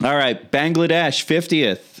All right, Bangladesh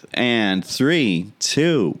 50th, and 3,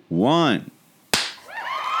 2, 1.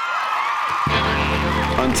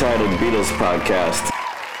 Untitled Beatles Podcast.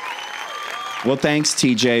 Well, thanks,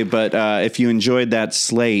 TJ, but if you enjoyed that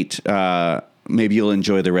slate, maybe you'll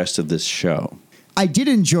enjoy the rest of this show. I did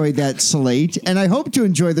enjoy that slate, and I hope to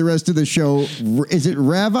enjoy the rest of the show. Is it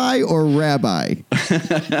Ravi or Rabbi?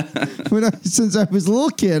 Since I was a little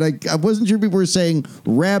kid, I wasn't sure people were saying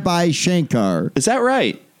Rabbi Shankar. Is that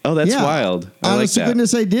right? Oh, that's wild. Honest like to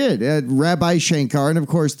goodness, I did. Rabbi Shankar, and of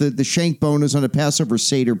course, the shank bone is on a Passover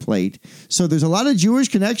Seder plate. So there's a lot of Jewish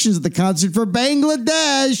connections at the concert for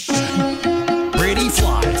Bangladesh. Pretty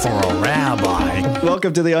fly for a rabbi.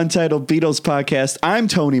 Welcome to the Untitled Beatles Podcast. I'm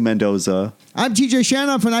Tony Mendoza. I'm TJ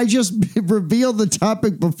Shanoff, and I just revealed the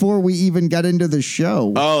topic before we even got into the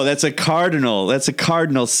show. Oh, that's a cardinal. That's a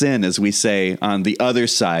cardinal sin, as we say on the other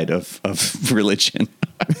side of religion.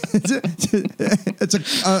 It's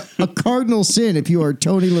a cardinal sin if you are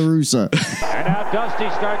Tony La Russa. And now Dusty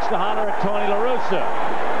starts to holler at Tony La Russa.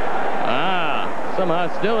 Some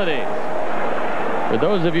hostility. For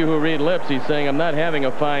those of you who read lips, he's saying, I'm not having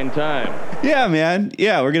a fine time. Yeah, man.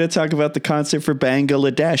 Yeah, we're going to talk about the concert for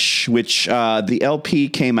Bangladesh, which the LP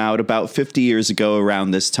came out about 50 years ago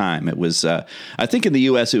around this time. It was, I think in the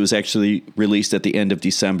U.S. it was actually released at the end of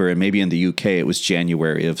December, and maybe in the U.K. it was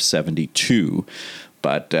January of 72.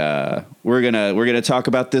 But we're gonna talk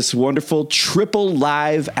about this wonderful triple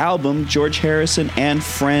live album, George Harrison and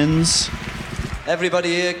Friends. Everybody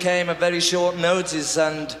here came at very short notice,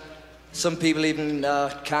 and some people even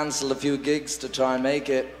cancelled a few gigs to try and make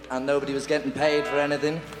it, and nobody was getting paid for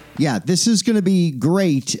anything. Yeah, this is going to be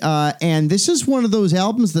great. And this is one of those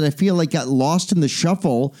albums that I feel like got lost in the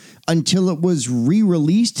shuffle until it was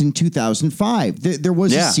re-released in 2005. There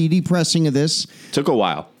was a CD pressing of this. Took a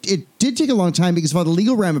while. It did take a long time because of all the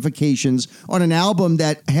legal ramifications on an album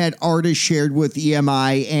that had artists shared with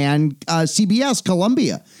EMI and CBS,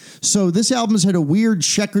 Columbia. So this album's had a weird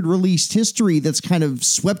checkered release history that's kind of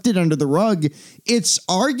swept it under the rug. It's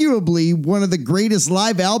arguably one of the greatest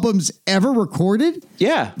live albums ever recorded.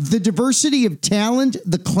 Yeah. The diversity of talent,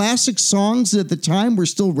 the classic songs that at the time were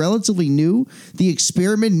still relatively new, the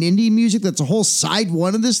experiment in indie music, that's a whole side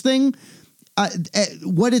one of this thing.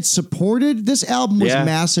 What it supported, this album was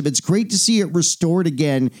massive. It's great to see it restored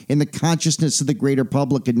again in the consciousness of the greater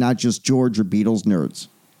public and not just George or Beatles nerds.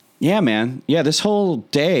 Yeah, man. Yeah, this whole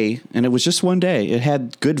day, and it was just one day, it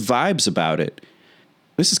had good vibes about it.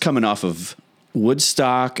 This is coming off of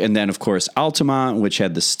Woodstock, and then, of course, Altamont, which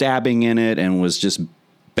had the stabbing in it and was just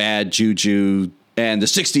bad juju, and the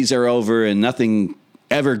 60s are over, and nothing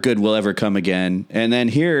ever good will ever come again. And then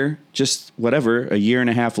here, just whatever, a year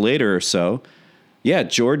and a half later or so, yeah,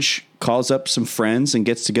 George calls up some friends and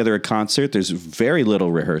gets together a concert. There's very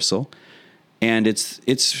little rehearsal. And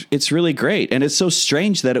it's really great. And it's so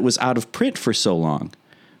strange that it was out of print for so long.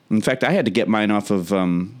 In fact, I had to get mine off of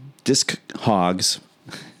Disc Hogs,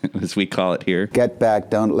 as we call it here. Get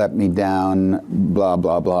Back, Don't Let Me Down, blah,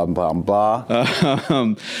 blah, blah, blah, blah.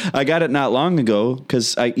 I got it not long ago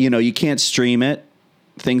because, you can't stream it.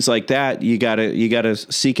 Things like that. You gotta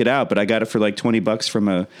seek it out. But I got it for like $20 from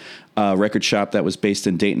a record shop that was based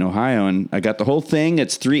in Dayton, Ohio. And I got the whole thing.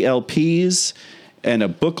 It's 3 LPs. And a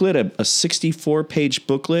booklet, a 64-page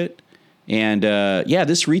booklet. And,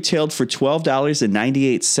 this retailed for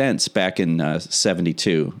 $12.98 back in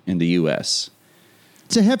 72 in the U.S.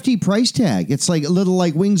 It's a hefty price tag. It's like a little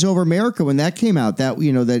like Wings Over America when that came out,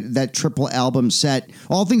 that triple album set.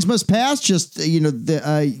 All Things Must Pass just,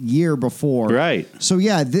 the year before. Right. So,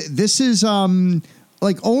 yeah, this is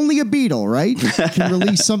like only a Beatle, right, can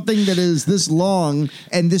release something that is this long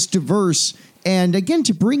and this diverse. And again,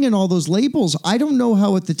 to bring in all those labels, I don't know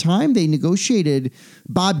how at the time they negotiated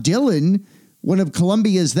Bob Dylan, one of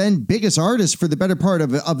Columbia's then biggest artists for the better part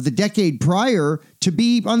of the decade prior, to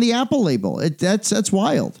be on the Apple label. That's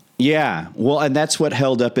wild. Yeah, well, and that's what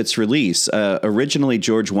held up its release. Originally,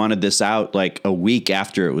 George wanted this out like a week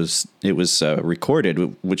after it was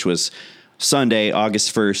recorded, which was Sunday,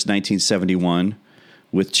 August 1st, 1971.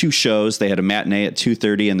 With 2 shows. They had a matinee at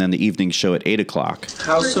 2:30 and then the evening show at 8 o'clock.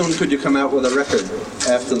 How soon could you come out with a record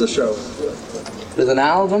after the show? With an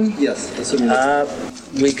album? Yes.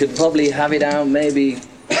 We could probably have it out maybe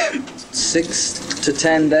 6 to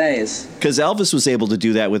 10 days. Because Elvis was able to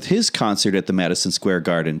do that with his concert at the Madison Square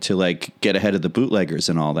Garden to get ahead of the bootleggers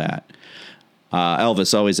and all that.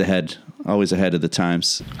 Elvis always ahead of the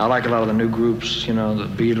times. I like a lot of the new groups, the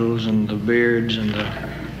Beatles and the Beards and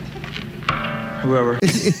the whoever.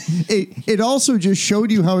 It also just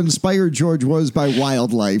showed you how inspired George was by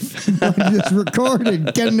wildlife. Just record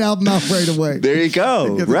and get an album out right away. There you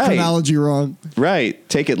go. Get the Right. chronology wrong. Right.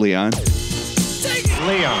 Take it, Leon.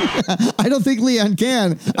 Leon. I don't think Leon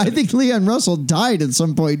can. I think Leon Russell died at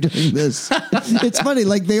some point during this. It's funny,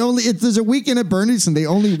 like there's a weekend at Bernie's and they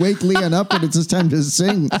only wake Leon up when it's his time to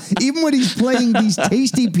sing. Even when he's playing these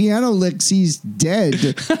tasty piano licks, he's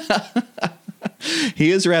dead.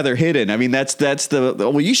 He is rather hidden. I mean, that's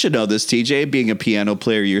well, you should know this, TJ, being a piano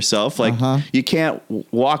player yourself. Like, you can't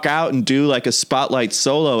walk out and do like a spotlight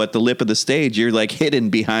solo at the lip of the stage. You're like hidden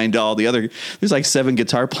behind all the other. There's like 7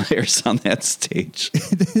 guitar players on that stage.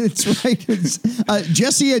 That's right.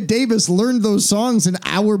 Jesse Ed Davis learned those songs an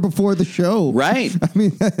hour before the show. Right. I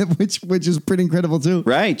mean, which is pretty incredible too.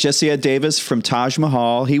 Right. Jesse Ed Davis from Taj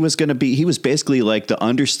Mahal. He was basically like the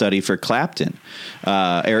understudy for Clapton.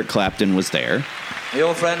 Eric Clapton was there.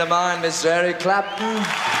 Your friend of mine, Mr. Eric Clapton.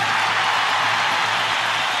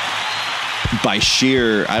 By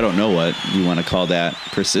sheer, I don't know what you want to call that,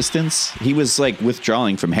 persistence. He was like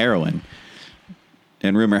withdrawing from heroin.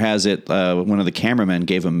 And rumor has it, one of the cameramen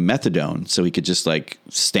gave him methadone so he could just like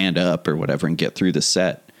stand up or whatever and get through the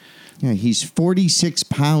set. Yeah, he's 46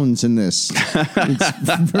 pounds in this.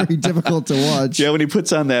 It's very difficult to watch. Yeah, when he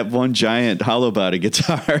puts on that one giant hollow body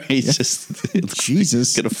guitar, he's just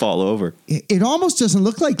Jesus going to fall over. It almost doesn't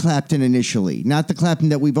look like Clapton initially. Not the Clapton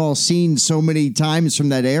that we've all seen so many times from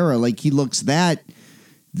that era. Like he looks that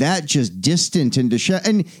just distant and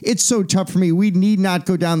and it's so tough for me. We need not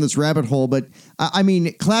go down this rabbit hole, but I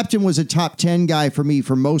mean, Clapton was a top 10 guy for me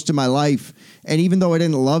for most of my life. And even though I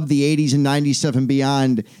didn't love the 80s and 90s stuff and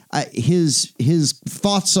beyond, his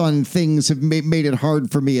thoughts on things have made it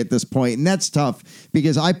hard for me at this point. And that's tough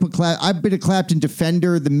because I've been a Clapton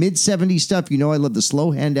defender, the mid 70s stuff. You know, I love the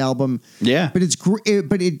Slow Hand album. Yeah. But it's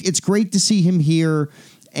great to see him here.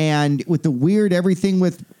 And with the weird everything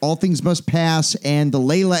with All Things Must Pass and the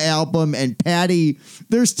Layla album and Patty,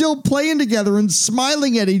 they're still playing together and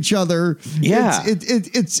smiling at each other. Yeah.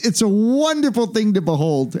 It's a wonderful thing to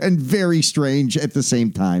behold and very strange at the same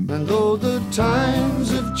time. And though the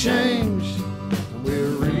times have changed,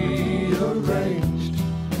 we're rearranged.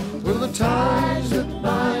 Will the ties that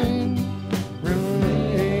bind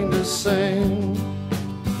remain the same?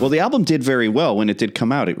 Well, the album did very well when it did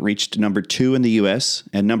come out. It reached number 2 in the US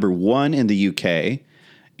and number 1 in the UK.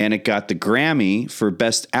 And it got the Grammy for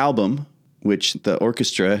Best Album, which the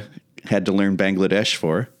orchestra had to learn Bangladesh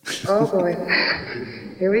for. Oh, boy.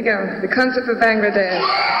 Here we go. The Concert for Bangladesh.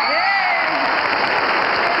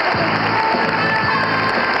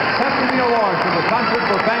 Accepting the award for the Concert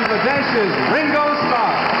for Bangladesh is Ringo Starr.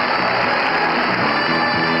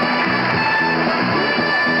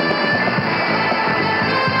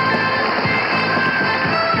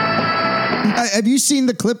 Have you seen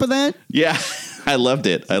the clip of that? Yeah, I loved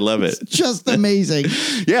it. I love it. It's just amazing.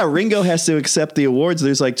 Yeah, Ringo has to accept the awards.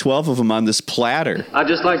 There's like 12 of them on this platter. I'd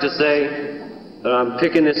just like to say that I'm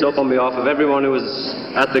picking this up on behalf of everyone who was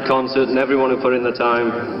at the concert and everyone who put in the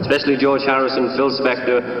time, especially George Harrison, Phil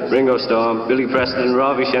Spector, Ringo Starr, Billy Preston,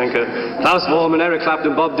 Ravi Shankar, Klaus Voormann, Eric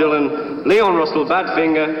Clapton, Bob Dylan, Leon Russell,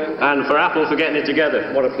 Badfinger, and for Apple for getting it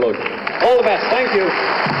together. What a plug. All the best. Thank you.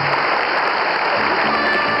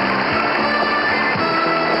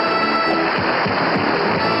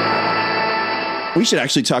 We should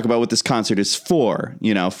actually talk about what this concert is for,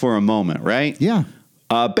 for a moment, right? Yeah.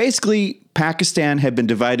 Basically, Pakistan had been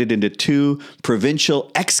divided into 2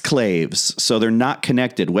 provincial exclaves, so they're not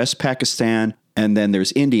connected. West Pakistan, and then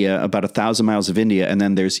there's India, about 1,000 miles of India, and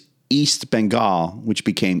then there's East Bengal, which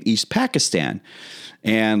became East Pakistan.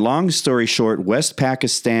 And long story short, West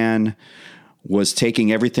Pakistan was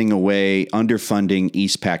taking everything away, underfunding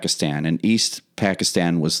East Pakistan, and East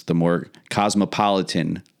Pakistan was the more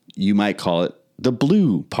cosmopolitan, you might call it, the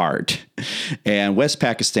blue part. And West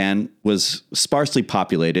Pakistan was sparsely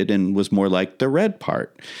populated and was more like the red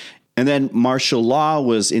part. And then martial law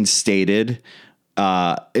was instated.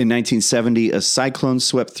 In 1970, a cyclone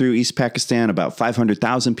swept through East Pakistan. About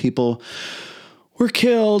 500,000 people were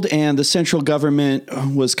killed, and the central government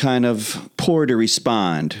was kind of poor to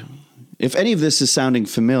respond. If any of this is sounding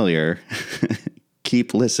familiar,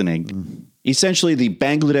 keep listening. Essentially, the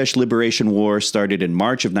Bangladesh Liberation War started in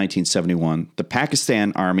March of 1971. The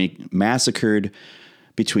Pakistan army massacred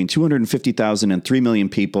between 250,000 and 3 million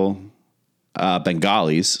people,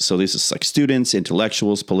 Bengalis. So this is like students,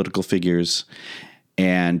 intellectuals, political figures.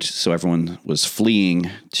 And so everyone was fleeing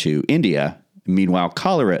to India. Meanwhile,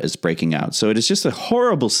 cholera is breaking out. So it is just a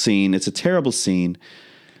horrible scene. It's a terrible scene.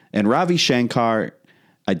 And Ravi Shankar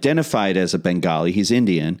identified as a Bengali. He's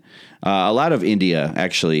Indian. A lot of India,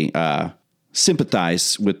 actually,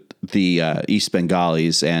 sympathize with the East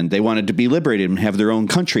Bengalis, and they wanted to be liberated and have their own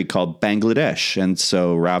country called Bangladesh. And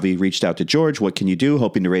so Ravi reached out to George, what can you do?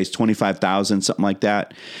 Hoping to raise $25,000, something like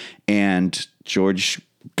that. And George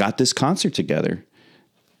got this concert together.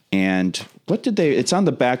 And what did it's on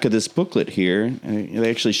the back of this booklet here. They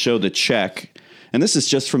actually show the check. And this is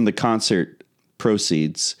just from the concert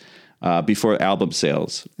proceeds before album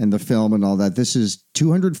sales. And the film and all that. This is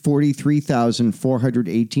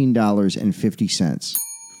 $243,418.50.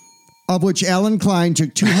 Of which Alan Klein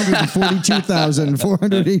took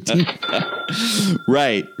 $242,418.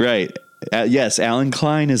 Right. Yes, Alan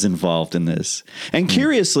Klein is involved in this. And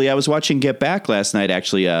curiously, I was watching Get Back last night,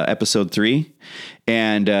 actually, episode 3.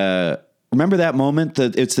 And remember that moment?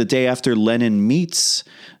 It's the day after Lennon meets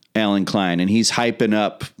Alan Klein, and he's hyping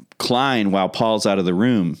up Klein while Paul's out of the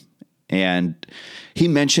room. And he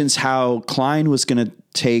mentions how Klein was going to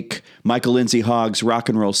take Michael Lindsay Hogg's Rock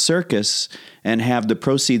and Roll Circus and have the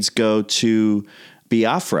proceeds go to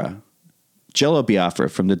Biafra, Jello Biafra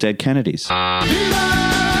from the Dead Kennedys.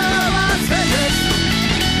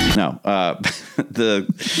 No,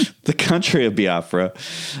 the country of Biafra,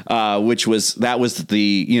 which was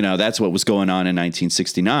that's what was going on in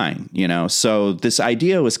 1969. So this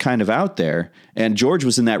idea was kind of out there, and George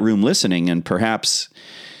was in that room listening, and perhaps,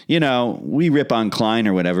 we rip on Klein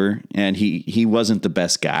or whatever, and he wasn't the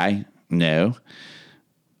best guy, no,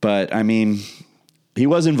 but I mean, he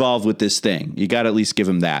was involved with this thing. You got to at least give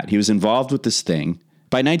him that. He was involved with this thing.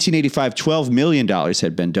 By 1985, $12 million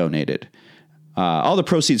had been donated. All the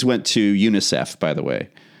proceeds went to UNICEF, by the way.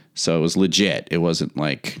 So it was legit. It wasn't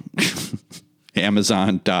like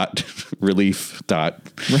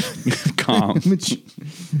Amazon.relief.com.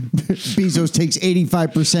 Bezos takes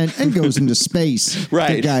 85% and goes into space.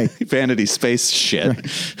 Right. Good guy. Vanity space shit.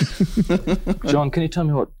 Right. John, can you tell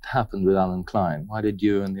me what happened with Alan Klein? Why did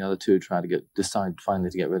you and the other two decide finally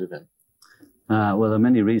to get rid of him? Well, there are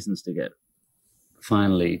many reasons to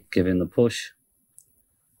finally give him the push.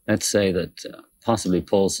 Let's say that possibly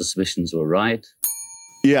Paul's suspicions were right.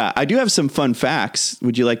 Yeah, I do have some fun facts.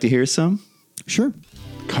 Would you like to hear some? Sure.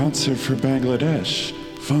 Concert for Bangladesh.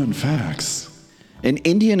 Fun facts. An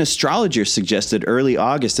Indian astrologer suggested early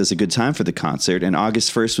August as a good time for the concert, and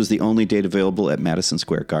August 1st was the only date available at Madison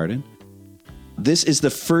Square Garden. This is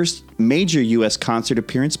the first major U.S. concert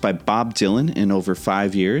appearance by Bob Dylan in over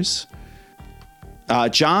 5 years.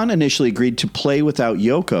 John initially agreed to play without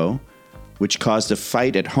Yoko, which caused a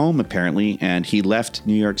fight at home, apparently, and he left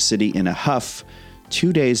New York City in a huff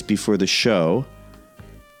 2 days before the show.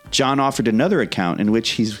 John offered another account in which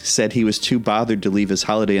he said he was too bothered to leave his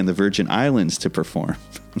holiday in the Virgin Islands to perform.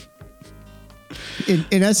 In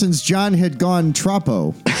essence, John had gone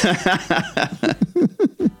Troppo.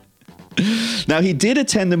 Now, he did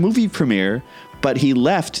attend the movie premiere, but he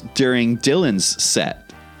left during Dylan's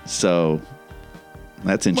set. So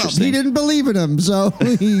that's interesting. Well, he didn't believe in him, so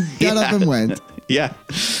he got up and went. Yeah,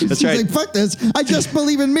 that's right. He's like, fuck this. I just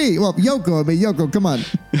believe in me. Well, Yoko, come on.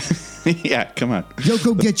 Yeah, come on.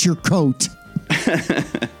 Yoko, get your coat.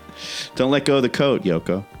 Don't let go of the coat,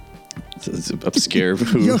 Yoko. It's an obscure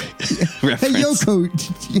reference. Hey,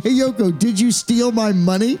 Yoko, did you steal my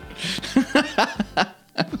money?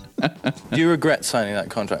 Do you regret signing that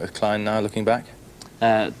contract with Klein now, looking back?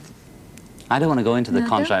 I don't want to go into the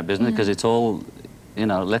contract business because it's all,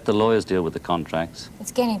 let the lawyers deal with the contracts.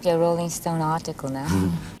 It's getting to a Rolling Stone article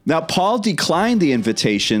now. Now, Paul declined the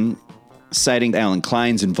invitation, citing Alan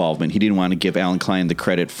Klein's involvement. He didn't want to give Alan Klein the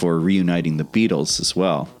credit for reuniting the Beatles as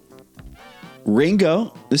well.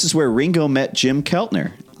 Ringo, this is where Ringo met Jim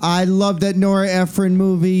Keltner. I love that Nora Ephron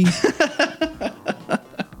movie.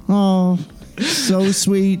 Oh, so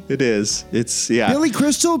sweet. It is. Yeah. Billy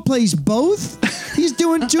Crystal plays both? He's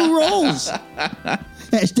doing 2 roles.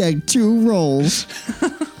 Hashtag 2 roles.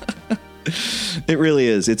 It really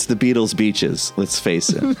is. It's the Beatles Beaches. Let's face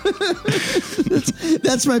it.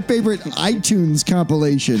 That's my favorite iTunes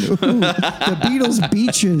compilation. Ooh, the Beatles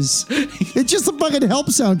Beaches. It's just a fucking Help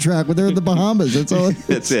soundtrack when they're in the Bahamas. That's all.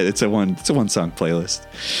 That's it. It's a one song playlist.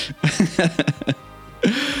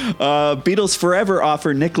 Beatles Forever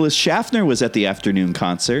offer Nicholas Schaffner was at the afternoon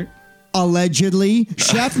concert. Allegedly.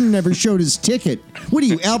 Schaffner never showed his ticket. What are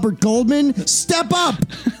you, Albert Goldman? Step up!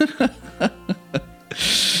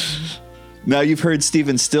 Now, you've heard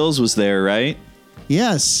Stephen Stills was there, right?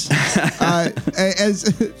 Yes. As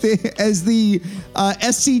the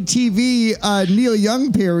SCTV Neil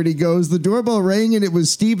Young parody goes, the doorbell rang and it was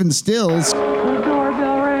Stephen Stills. The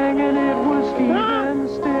doorbell rang and it was Stephen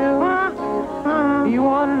Stills. He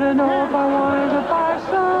wanted to know if I wanted to buy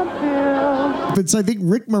some pills. It's, I think,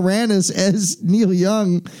 Rick Moranis as Neil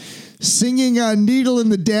Young singing Needle in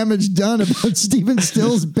the Damage Done about Stephen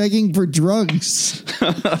Stills begging for drugs.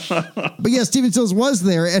 But yeah, Stephen Stills was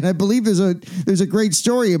there, and I believe there's a great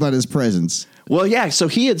story about his presence. Well, yeah, so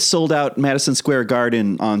he had sold out Madison Square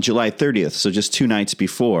Garden on July 30th, so just 2 nights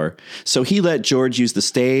before. So he let George use the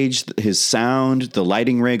stage, his sound, the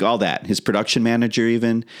lighting rig, all that, his production manager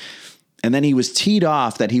even. And then he was teed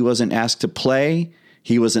off that he wasn't asked to play,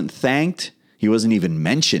 he wasn't thanked, he wasn't even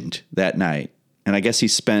mentioned that night. And I guess he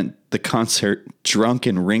spent the concert drunk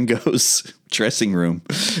in Ringo's dressing room,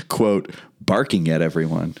 quote, barking at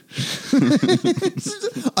everyone.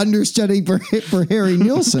 Understudying for Harry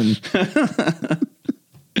Nilsson.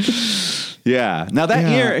 Yeah. Now that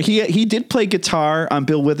year, he did play guitar on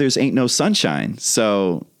Bill Withers' Ain't No Sunshine.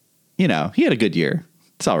 So, he had a good year.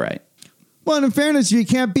 It's all right. Well, and in fairness, if you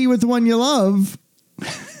can't be with the one you love.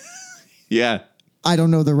 Yeah. I don't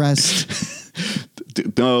know the rest.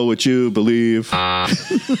 Know what you believe.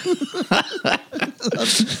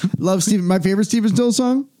 Love Stephen. My favorite Stephen Stills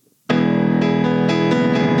song.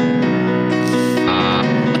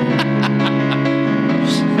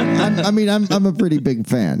 I'm a pretty big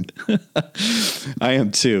fan. I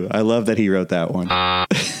am too. I love that he wrote that one.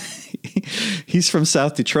 He's from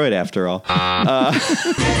South Detroit, after all.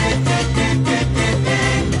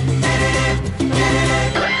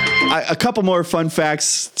 A couple more fun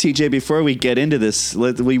facts, TJ, before we get into this.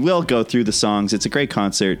 We will go through the songs. It's a great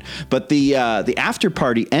concert. But the after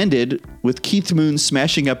party ended with Keith Moon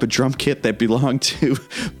smashing up a drum kit that belonged to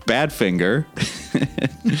Badfinger.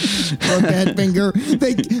 Or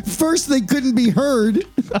Badfinger. First, they couldn't be heard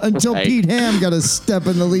until Pete Ham got a step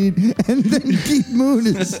in the lead. And then Keith Moon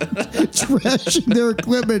is trashing their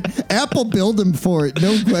equipment. Apple billed him for it,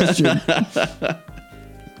 no question.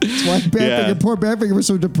 That's why poor Badfinger was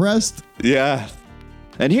so depressed. Yeah.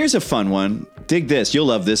 And here's a fun one. Dig this. You'll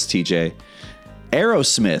love this, TJ.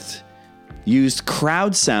 Aerosmith used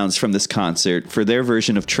crowd sounds from this concert for their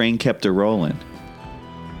version of Train Kept a Rollin'.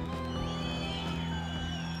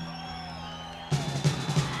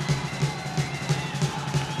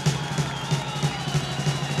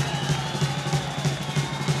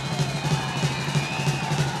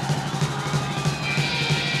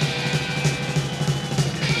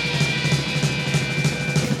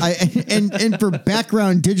 And for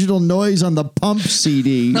background digital noise on the Pump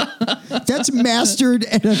CD, that's mastered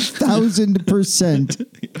at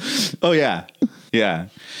 1,000%. Oh, yeah. Yeah.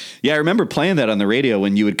 Yeah, I remember playing that on the radio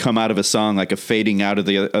when you would come out of a song, like a fading out of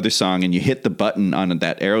the other song, and you hit the button on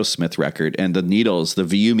that Aerosmith record, and the needles, the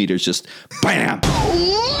VU meters just bam!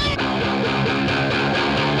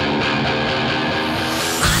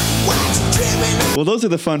 Well, those are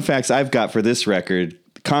the fun facts I've got for this record.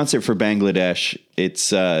 Concert for Bangladesh.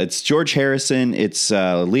 It's George Harrison. It's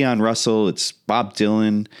Leon Russell. It's Bob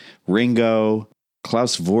Dylan, Ringo,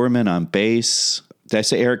 Klaus Voormann on bass. Did I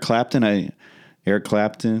say Eric Clapton? Eric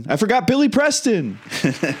Clapton. I forgot Billy Preston.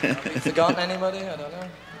 Forgotten anybody? I don't know.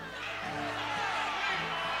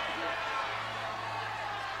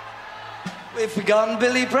 We've forgotten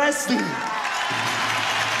Billy Preston.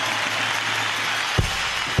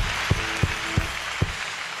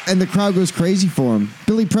 And the crowd goes crazy for him.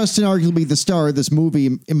 Billy Preston, arguably the star of this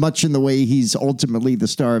movie, much in the way he's ultimately the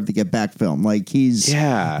star of the Get Back film. Like he's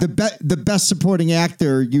the best supporting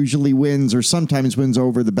actor usually wins or sometimes wins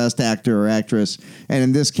over the best actor or actress. And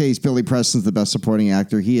in this case, Billy Preston's the best supporting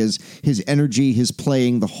actor. He is his energy, his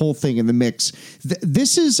playing, the whole thing in the mix.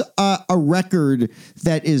 This is a record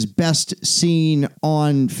that is best seen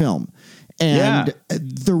on film. And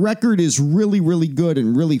the record is really, really good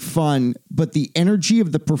and really fun, but the energy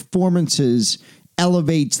of the performances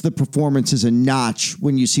elevates the performances a notch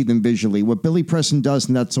when you see them visually. What Billy Preston does,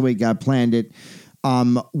 and that's the way God planned it,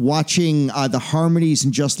 watching the harmonies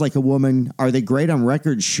in Just Like a Woman, are they great on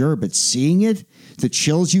record? Sure, but seeing it, the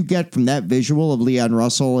chills you get from that visual of Leon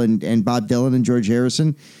Russell and Bob Dylan and George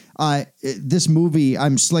Harrison, this movie,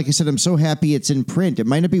 like I said, I'm so happy it's in print. It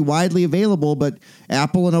might not be widely available, but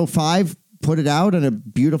Apple in 2005 put it out on a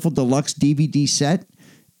beautiful deluxe DVD set.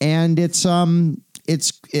 And can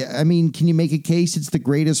you make a case it's the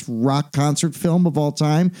greatest rock concert film of all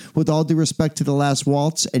time, with all due respect to The Last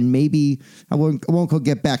Waltz? And maybe, I won't go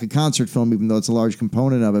Get Back, a concert film, even though it's a large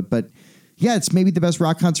component of it. But yeah, it's maybe the best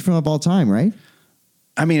rock concert film of all time, right?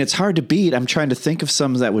 I mean, it's hard to beat. I'm trying to think of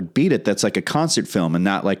some that would beat it that's like a concert film and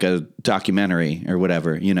not like a documentary or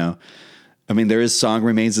whatever, you know? I mean, there is Song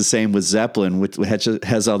Remains the Same with Zeppelin, which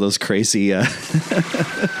has all those crazy, it's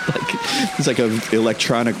like an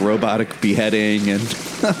electronic robotic beheading and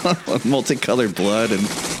multicolored blood. And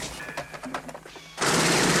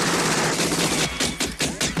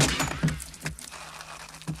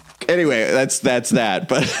anyway, that's that.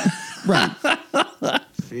 But Right.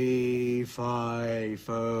 Fee, fi,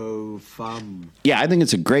 fo, fum. Yeah, I think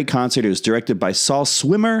it's a great concert. It was directed by Saul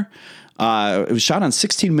Swimmer. It was shot on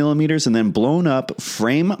 16 millimeters and then blown up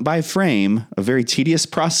frame by frame, a very tedious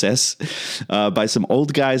process by some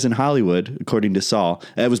old guys in Hollywood, according to Saul.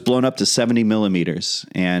 It was blown up to 70 millimeters.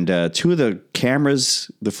 And two of the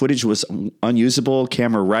cameras, the footage was unusable.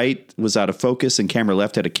 Camera right was out of focus and camera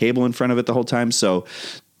left had a cable in front of it the whole time. So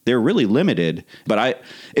they're really limited. But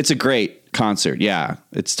it's a great concert. Yeah,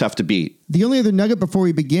 it's tough to beat. The only other nugget before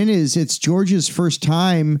we begin is it's George's first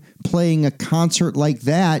time playing a concert like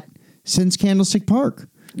that since Candlestick Park.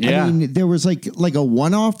 Yeah. I mean, there was like a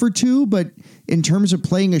one-off or two, but in terms of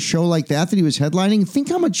playing a show like that he was headlining, think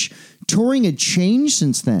how much touring had changed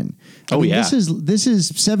since then. I mean, yeah. This is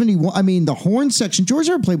 71. I mean, the horn section, George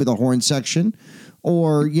never played with the horn section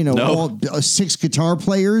or, all 6 guitar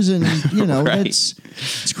players and, Right.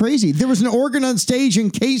 it's crazy. There was an organ on stage in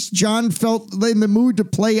case John felt in the mood to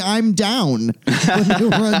play I'm Down when they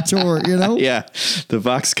were on tour, Yeah, the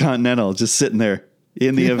Vox Continental just sitting there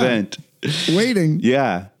in the event. Waiting.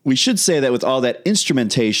 Yeah. We should say that with all that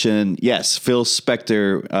instrumentation, yes, Phil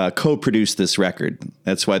Spector co-produced this record.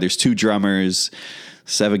 That's why there's 2 drummers,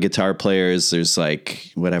 7 guitar players. There's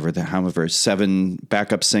however, 7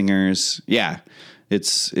 backup singers. Yeah.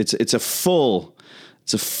 It's a full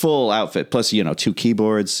outfit. Plus, 2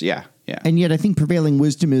 keyboards. Yeah. Yeah. And yet I think prevailing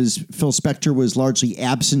wisdom is Phil Spector was largely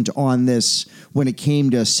absent on this when it came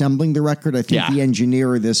to assembling the record. I think the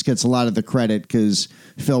engineer of this gets a lot of the credit because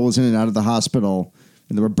Phil was in and out of the hospital.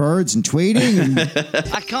 And there were birds and tweeting. And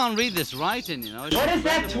I can't read this writing, What is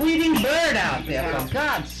that tweeting bird out there, for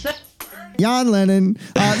God's sake? Jan Lennon.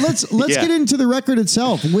 Let's get into the record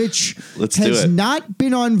itself, which has not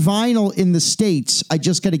been on vinyl in the States. I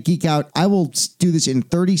just got to geek out. I will do this in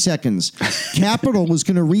 30 seconds. Capitol was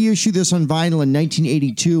going to reissue this on vinyl in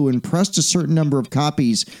 1982 and pressed a certain number of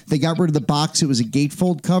copies. They got rid of the box. It was a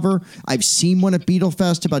gatefold cover. I've seen one at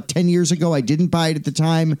Beatlefest about 10 years ago. I didn't buy it at the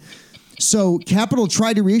time. So Capitol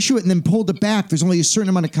tried to reissue it and then pulled it back. There's only a certain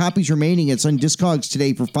amount of copies remaining. It's on Discogs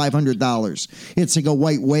today for $500. It's like a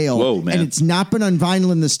white whale. Whoa, man. And it's not been on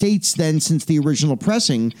vinyl in the States then since the original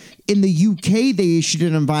pressing. In the UK, they issued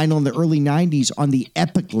it on vinyl in the early 90s on the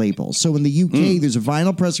Epic label. So in the UK, there's a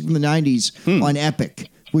vinyl pressing from the 90s on Epic,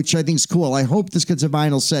 which I think is cool. I hope this gets a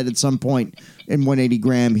vinyl set at some point in 180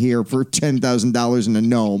 gram here for $10,000 in a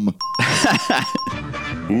gnome.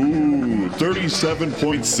 Ooh,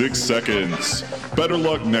 37.6 seconds. Better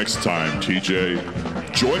luck next time,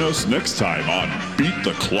 TJ. Join us next time on Beat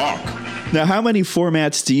the Clock. Now, how many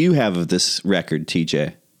formats do you have of this record,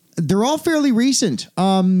 TJ? They're all fairly recent.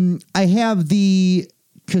 I have the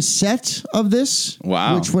cassette of this.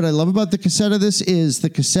 Wow. Which what I love about the cassette of this is the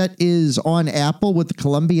cassette is on Apple with the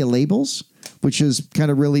Columbia labels, which is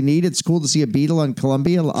kind of really neat. It's cool to see a Beatle on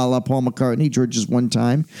Columbia, a la Paul McCartney, George's one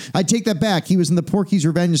time. I take that back. He was in the Porky's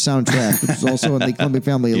Revenge soundtrack, which was also on the Columbia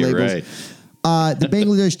family of labels. Right. The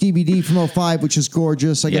Bangladesh DVD from 2005, which is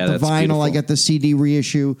gorgeous. I got the vinyl. Beautiful. I got the CD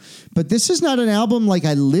reissue. But this is not an album like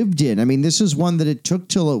I lived in. I mean, this is one that it took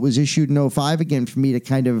till it was issued in 2005 again for me to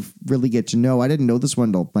kind of really get to know. I didn't know this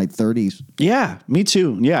one till my 30s. Yeah, me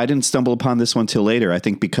too. Yeah, I didn't stumble upon this one till later. I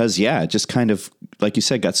think because, it just kind of, like you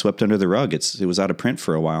said, got swept under the rug. It was out of print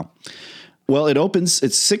for a while. Well,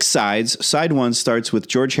 it's 6 sides. Side 1 starts with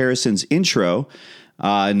George Harrison's intro.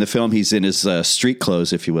 In the film, he's in his street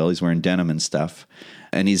clothes, if you will. He's wearing denim and stuff.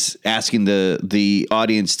 And he's asking the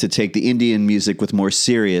audience to take the Indian music with more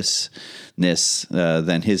seriousness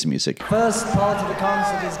than his music. First part of the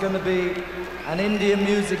concert is going to be an Indian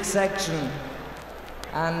music section.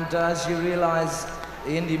 And as you realize,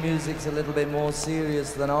 the Indian music's a little bit more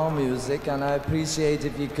serious than our music. And I appreciate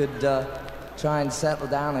if you could try and settle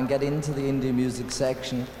down and get into the Indian music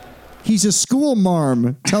section. He's a school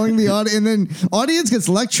marm telling the audience, and then audience gets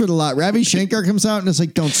lectured a lot. Ravi Shankar comes out and is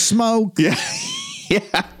like, don't smoke. Yeah.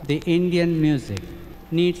 The Indian music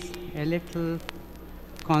needs a little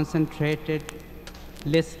concentrated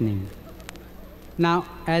listening. Now,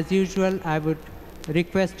 as usual, I would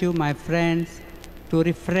request you, my friends, to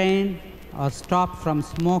refrain or stop from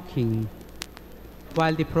smoking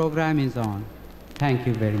while the program is on. Thank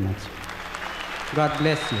you very much. God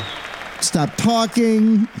bless you. Stop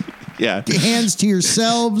talking. Yeah. Hands to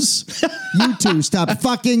yourselves. You two, stop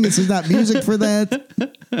fucking. This is not music for that.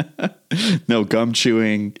 No gum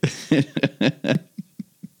chewing.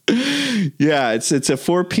 Yeah, it's a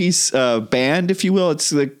 4-piece band, if you will.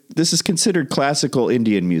 This is considered classical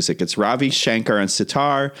Indian music. It's Ravi Shankar on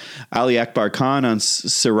sitar, Ali Akbar Khan on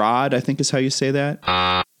sarod, I think is how you say that.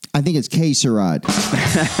 I think it's K sarod.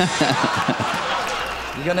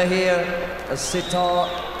 You're going to hear a sitar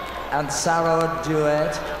and Sarah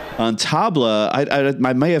duet. On tabla,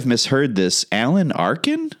 I may have misheard this. Alan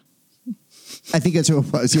Arkin? I think that's who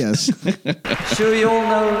it was, yes. Sure you all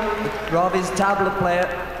know Robbie's tabla player,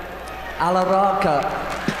 Alaraka.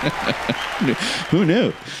 Who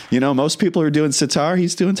knew? You know, most people are doing sitar.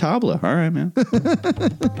 He's doing tabla. All right, man.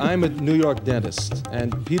 I'm a New York dentist,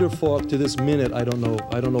 and Peter Falk, to this minute, I don't know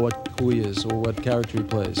who he is or what character he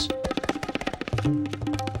plays.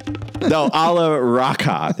 No, Ala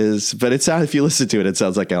Raka is, but it sounds, if you listen to it, it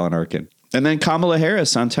sounds like Alan Arkin. And then Kamala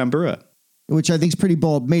Harris on tambura, which I think is pretty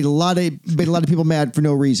bold. Made a lot of people mad for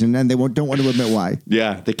no reason, and they don't want to admit why.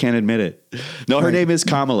 Yeah, they can't admit it. No, her name is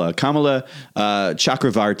Kamala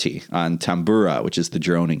Chakravarti on tambura, which is the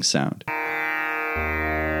droning sound.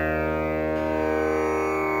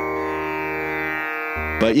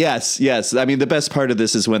 But yes. I mean, the best part of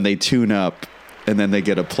this is when they tune up and then they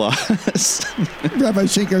get applause. Rabbi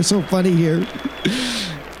Shankar is so funny here.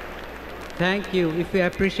 Thank you. If you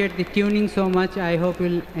appreciate the tuning so much, I hope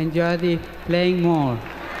you'll enjoy the playing more.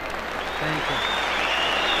 Thank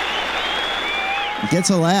you. Gets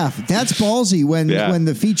a laugh. That's ballsy when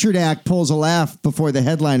the featured act pulls a laugh before the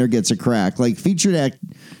headliner gets a crack. Like, featured act,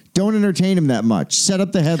 don't entertain him that much. Set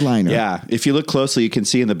up the headliner. Yeah. If you look closely, you can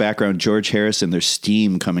see in the background George Harrison, there's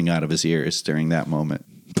steam coming out of his ears during that moment.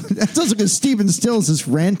 That sounds like Stephen Stills is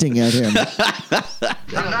ranting at him.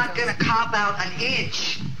 I'm not going to cop out an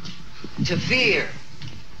inch to fear.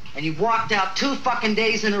 And you walked out 2 fucking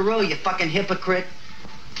days in a row, you fucking hypocrite.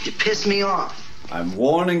 You pissed me off. I'm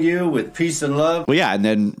warning you with peace and love. Well, yeah, and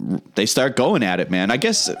then they start going at it, man. I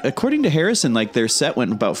guess, according to Harrison, like, their set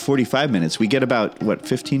went about 45 minutes. We get about,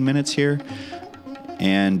 15 minutes here?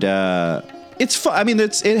 And it's fun. I mean,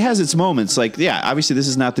 it has its moments. Like, yeah, obviously this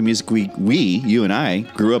is not the music you and I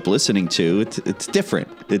grew up listening to. It's different.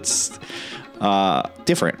 It's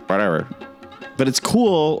different, whatever. But it's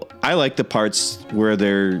cool. I like the parts where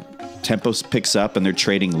their tempo picks up and they're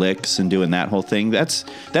trading licks and doing that whole thing. That's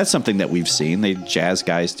something that we've seen. They jazz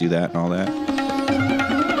guys do that and all that.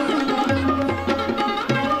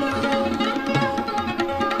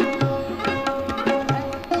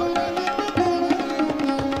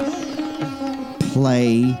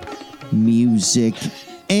 Play music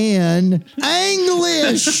and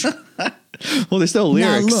English. Well, there's no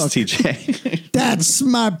lyrics, now look, TJ. That's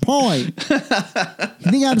my point. You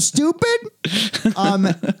think I'm stupid?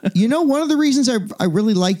 One of the reasons I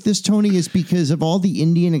really like this, Tony, is because of all the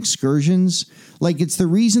Indian excursions. Like, it's the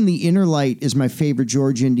reason The Inner Light is my favorite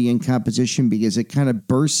George Indian composition, because it kind of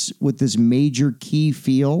bursts with this major key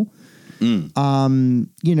feel.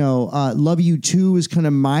 Love You Too is kind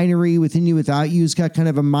of minory. Within You Without You has got kind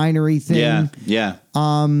of a minory thing. Yeah.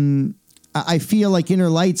 I feel like Inner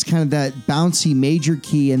Light's kind of that bouncy major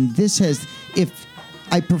key, and this has,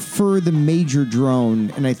 I prefer the major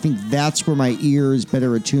drone, and I think that's where my ear is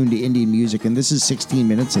better attuned to Indian music, and this is 16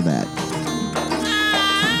 minutes of that.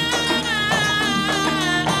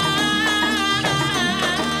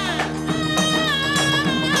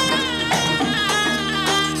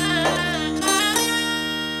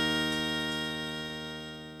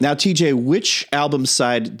 Now, TJ, which album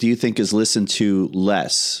side do you think is listened to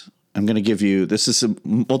less? I'm going to give you, this is a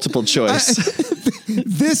multiple choice.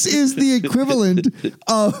 This is the equivalent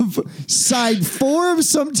of side 4 of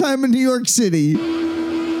Sometime in New York City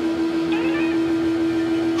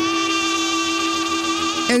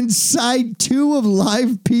and side 2 of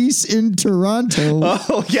Live Peace in Toronto.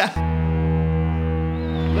 Oh, yeah.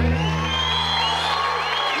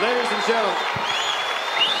 Ladies and gentlemen.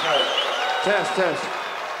 Test.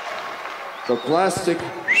 The plastic.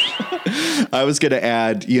 I was going to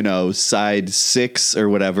add, side 6 or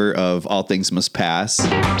whatever of All Things Must Pass.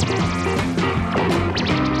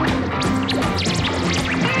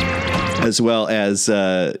 As well as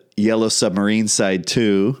Yellow Submarine side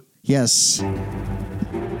 2. Yes.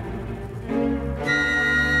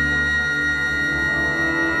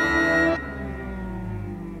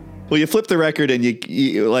 Well, you flip the record and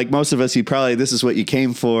you like most of us, this is what you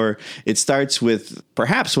came for. It starts with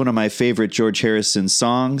perhaps one of my favorite George Harrison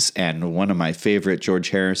songs and one of my favorite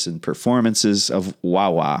George Harrison performances of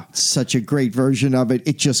Wah Wah. Such a great version of it.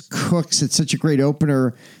 It just cooks. It's such a great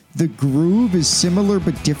opener. The groove is similar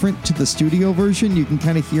but different to the studio version. You can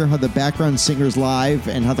kind of hear how the background singer's live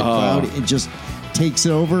and how the crowd, it just takes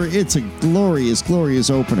it over. It's a glorious, glorious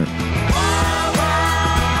opener.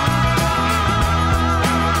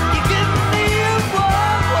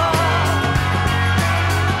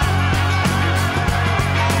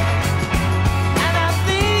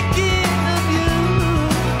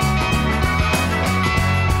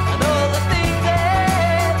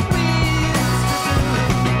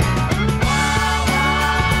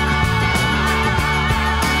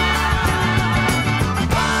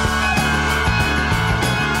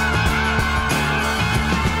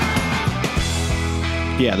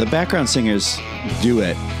 Yeah, the background singers do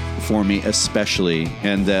it for me, especially.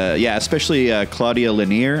 And especially Claudia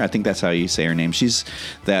Lanier. I think that's how you say her name. She's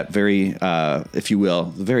that very, if you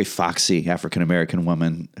will, very foxy African-American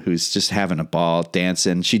woman who's just having a ball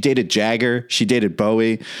dancing. She dated Jagger. She dated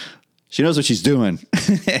Bowie. She knows what she's doing.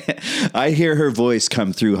 I hear her voice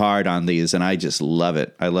come through hard on these, and I just love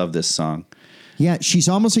it. I love this song. Yeah, she's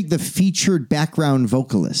almost like the featured background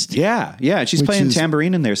vocalist. Yeah. And she's playing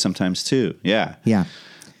tambourine in there sometimes, too. Yeah. Yeah.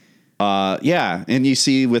 And you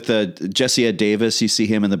see with Jesse Ed Davis, you see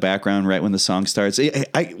him in the background right when the song starts.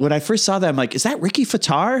 When I first saw that, I'm like, is that Ricky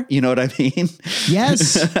Fattar? You know what I mean?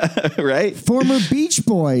 Yes. Right? Former Beach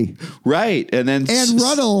Boy. Right. And then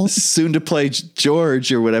Ruddle. Soon to play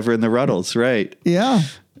George or whatever in the Ruddles. Right. Yeah.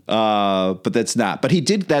 But that's not. But he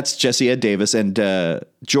did. That's Jesse Ed Davis. And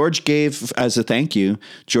George gave, as a thank you,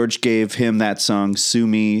 George gave him that song, Sue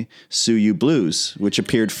Me, Sue You Blues, which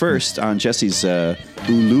appeared first on Jesse's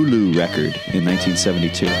Ululu record in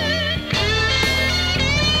 1972.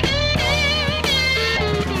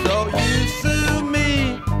 So you sue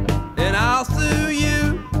me, and I'll sue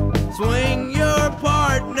you. Swing your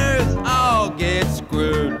partners, I'll get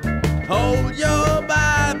screwed. Hold your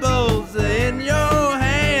Bibles in your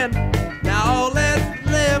hand. Now let's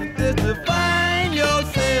lift this to find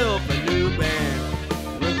yourself a new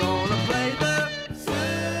band. We're gonna play the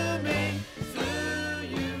Sue Me, Sue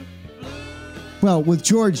You Blues. Well, with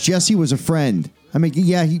George, Jesse was a friend. I mean,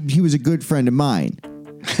 yeah, he was a good friend of mine.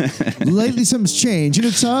 Lately, something's changed, and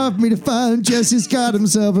it's hard for me to find. Jesse's got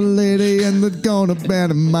himself a lady, and they're gonna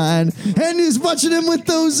ban him mine. And he's watching him with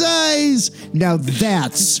those eyes. Now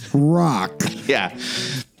that's rock. Yeah.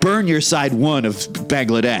 Burn your side one of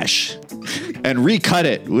Bangladesh and recut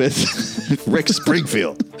it with Rick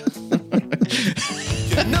Springfield.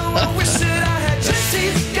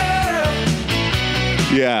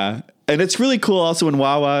 Yeah. And it's really cool also in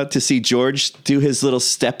Wawa to see George do his little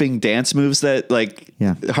stepping dance moves that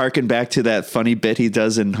harken back to that funny bit he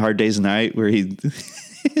does in Hard Day's Night where he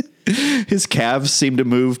his calves seem to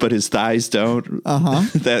move, but his thighs don't.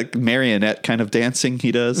 That marionette kind of dancing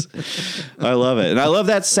he does. I love it. And I love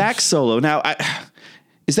that sax solo. Now,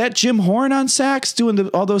 is that Jim Horn on sax doing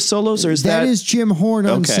all those solos, or is that... That is Jim Horn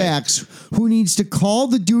on sax, who needs to call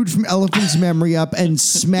the dude from Elephant's Memory up and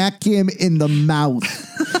smack him in the mouth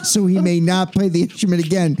so he may not play the instrument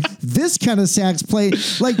again. This kind of sax play,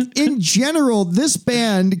 like in general, this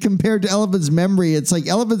band compared to Elephant's Memory, it's like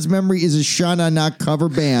Elephant's Memory is a Shana Na cover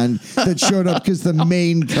band that showed up because the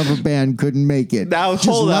main cover band couldn't make it. Now, Just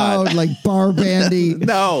hold loud, on. like bar bandy.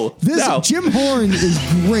 No. Jim Horn is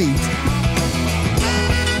great.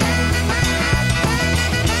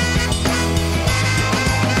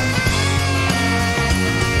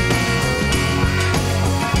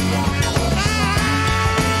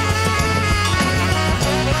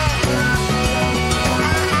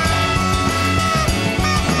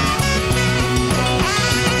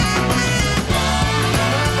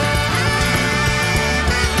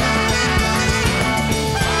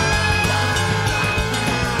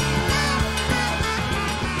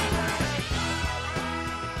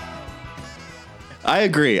 I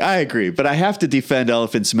agree. But I have to defend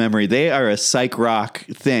Elephant's Memory. They are a psych rock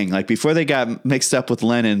thing. Like before they got mixed up with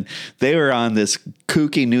Lennon, they were on this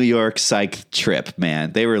kooky New York psych trip,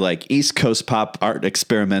 man. They were like East Coast pop art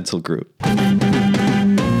experimental group.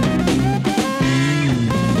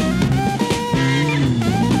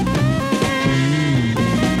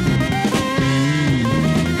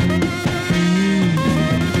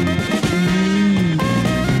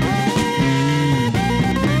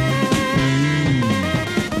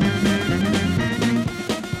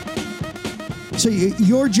 So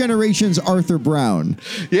your generation's Arthur Brown.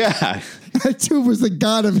 Yeah. That dude was the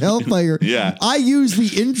god of Hellfire. Yeah. I used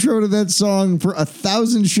the intro to that song for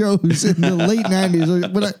 1,000 shows in the late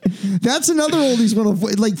 90s. But that's another Oldies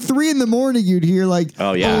 104. Like 3 a.m, you'd hear like,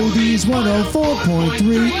 oh, yeah. Oldies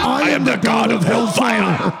 104.3. I am the god of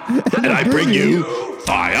Hellfire. And I bring you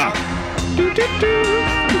fire.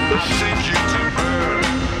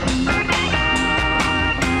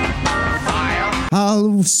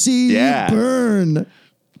 I'll see you burn.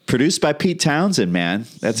 Produced by Pete Townsend, man.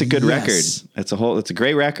 That's a good record. That's a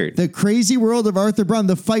great record. The Crazy World of Arthur Brown,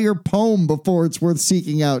 the Fire poem before it's worth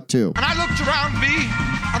seeking out too. And I looked around me,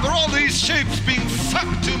 and there were all these shapes being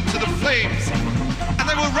sucked into the flames. And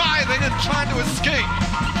they were writhing and trying to escape.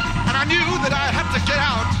 And I knew that I had to get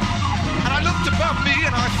out. And I looked above me,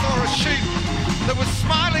 and I saw a shape that was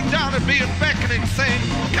smiling down at me and beckoning, saying,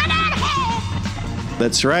 "Come on home!"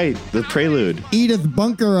 That's right. The Prelude. Edith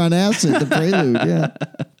Bunker on acid, the Prelude, yeah.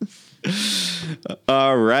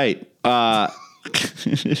 All right.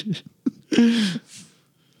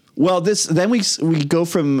 Well, then we go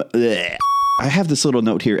from. I have this little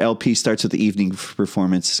note here. LP starts with the evening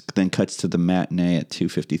performance, then cuts to the matinee at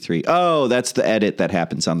 2:53. Oh, that's the edit that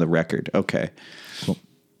happens on the record. Okay, cool.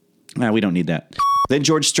 Nah, we don't need that. Then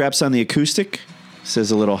George straps on the acoustic,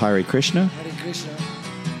 says a little Hare Krishna. Hare Krishna.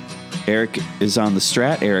 Eric is on the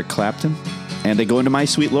Strat, Eric Clapton, and they go into My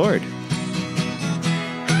Sweet Lord.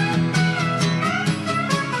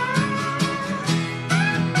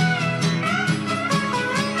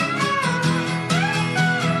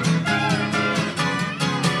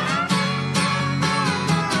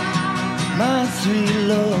 My sweet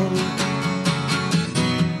Lord,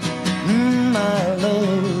 my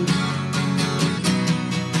Lord,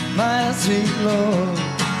 my sweet Lord,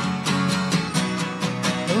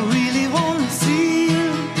 I really want to see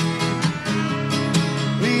you,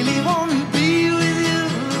 really want to be with you,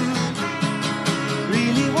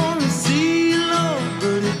 really want to see you, Lord,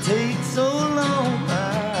 but it takes so long,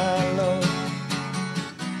 my Lord,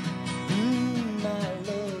 my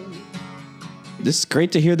Lord. This is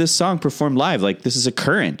great to hear this song performed live. Like, this is a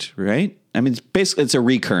current, right? I mean, it's a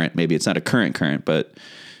recurrent. Maybe it's not a current, but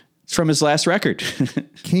it's from his last record.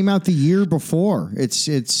 Came out the year before. It's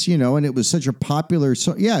and it was such a popular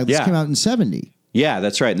song. Yeah, this came out in 70. Yeah,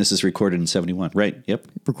 that's right. And this is recorded in 71. Right. Yep.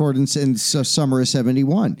 Recorded in summer of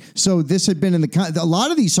 71. So this had been a lot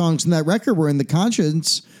of these songs in that record were in the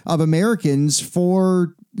conscience of Americans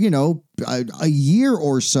for, a year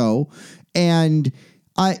or so. And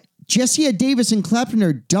Jesse Ed Davis and Clapton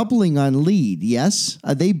are doubling on lead, yes?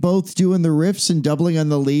 Are they both doing the riffs and doubling on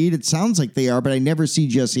the lead? It sounds like they are, but I never see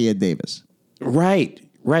Jesse Ed Davis. Right.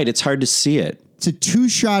 It's hard to see it. It's a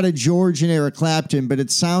two-shot of George and Eric Clapton, but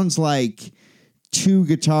it sounds like two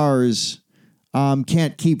guitars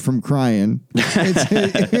can't keep from crying.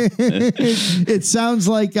 It sounds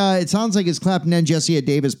like it's Clapton and Jesse Ed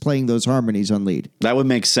Davis playing those harmonies on lead. That would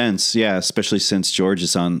make sense, yeah, especially since George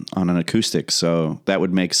is on an acoustic, so that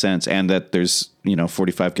would make sense, and that there's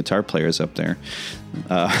 45 guitar players up there.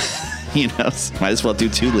 Might as well do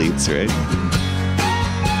two leads, right?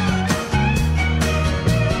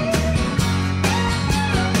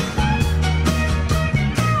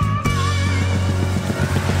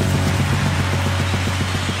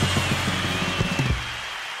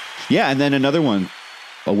 Yeah, and then another one,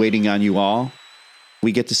 Waiting on You All.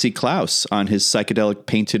 We get to see Klaus on his psychedelic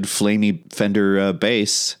painted flamey Fender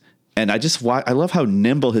bass. And I love how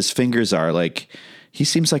nimble his fingers are. Like, he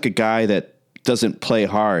seems like a guy that doesn't play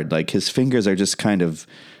hard. Like, his fingers are just kind of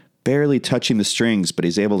barely touching the strings, but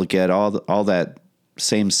he's able to get all that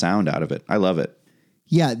same sound out of it. I love it.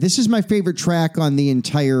 Yeah, this is my favorite track on the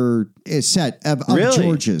entire set of Really?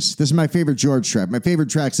 George's. This is my favorite George track. My favorite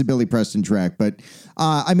track's a Billy Preston track, but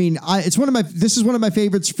this is one of my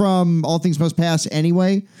favorites from All Things Must Pass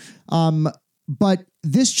anyway. But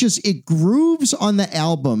this it grooves on the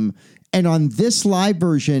album, and on this live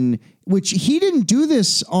version, which he didn't do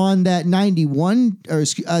this on that 91 or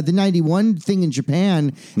the 91 thing in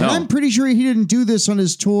Japan. No. And I'm pretty sure he didn't do this on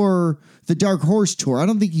his tour, the Dark Horse tour. I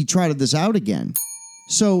don't think he tried this out again.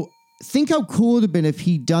 So think how cool it would have been if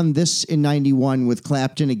he'd done this in 91 with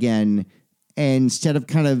Clapton again, and instead of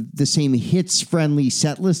kind of the same hits-friendly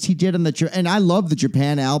set list he did on and I love the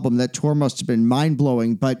Japan album. That tour must have been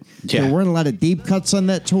mind-blowing, but there weren't a lot of deep cuts on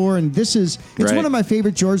that tour, and it's one of my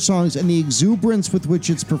favorite George songs, and the exuberance with which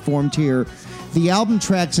it's performed here. The album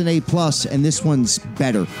track's an A+, and this one's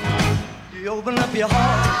better. You open up your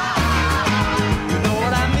heart, you know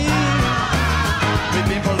what I mean? We've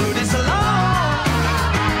been polluted so long.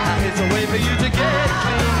 It's a way for you to get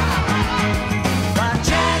clean. By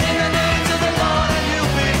chanting the names of the Lord and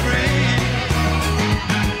you'll be free.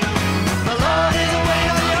 The Lord is a way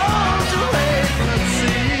on your own to awaken and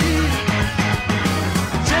see.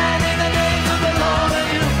 Chanting the names of the Lord and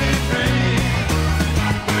you'll be free.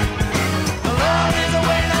 The Lord is a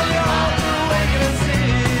way on your own to awaken and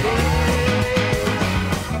see.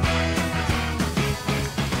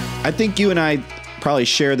 I think you and I probably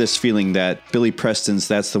share this feeling that Billy Preston's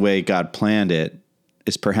That's the Way God Planned It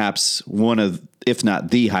is perhaps one of, if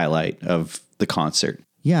not the highlight of the concert.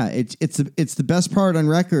 Yeah, it's the best part on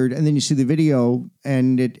record, and then you see the video,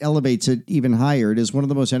 and it elevates it even higher. It is one of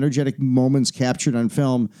the most energetic moments captured on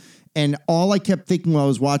film, and all I kept thinking while I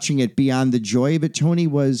was watching it, beyond the joy of it, Tony,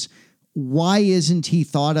 was why isn't he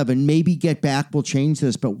thought of, and maybe Get Back will change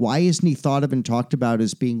this, but why isn't he thought of and talked about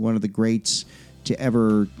as being one of the greats to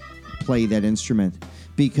ever play that instrument?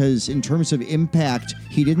 Because in terms of impact,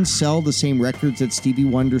 he didn't sell the same records that Stevie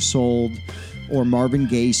Wonder sold or Marvin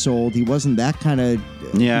Gaye sold. He wasn't that kind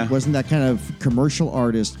of commercial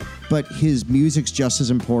artist, but his music's just as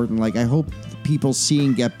important. Like, I hope people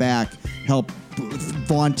seeing Get Back help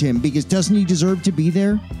vaunt him, because doesn't he deserve to be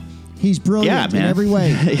there? He's brilliant in every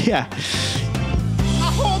way. Yeah.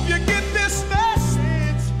 I hope you get this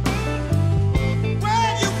message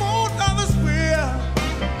where you won't others will.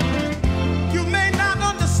 You may not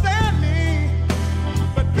understand me,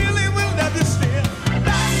 but Billy will love you still.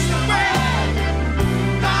 That's the way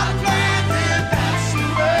God planned it. That's the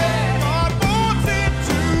way God wants it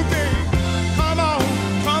to be. Come on,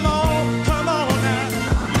 come on, come on now.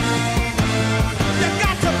 You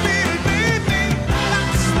got to believe me.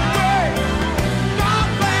 That's the way God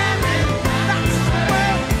planned it. That's the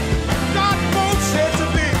way God wants it to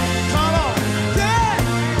be. Come on, yeah,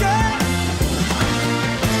 yeah.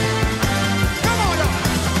 Come on, y'all.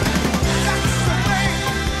 That's the way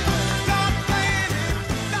God planned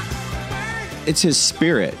it. It's his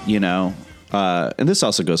spirit, you know. And this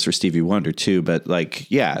also goes for Stevie Wonder too, but like,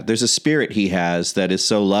 yeah, there's a spirit he has that is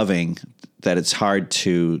so loving that it's hard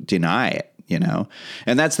to deny it, you know.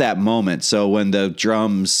 And that's that moment. So when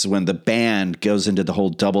the band goes into the whole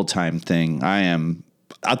double time thing,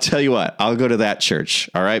 I'll tell you what, I'll go to that church.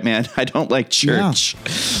 All right, man. I don't like church,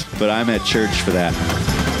 but I'm at church for that.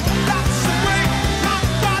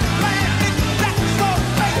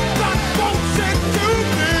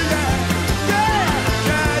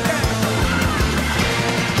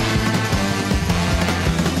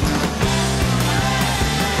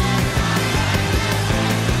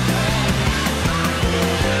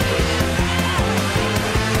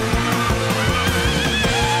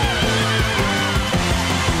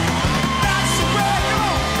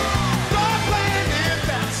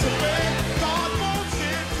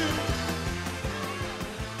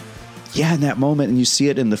 Yeah, in that moment, and you see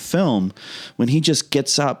it in the film, when he just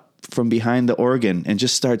gets up from behind the organ and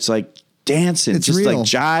just starts like dancing, It's just real. like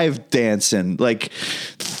jive dancing, like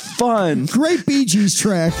fun. Great Bee Gees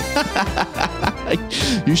track.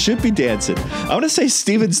 You should be dancing. I want to say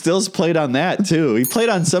Steven Stills played on that too. He played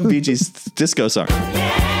on some Bee Gees disco song.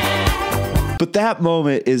 But that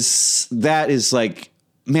moment is like,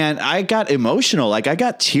 man, I got emotional. Like I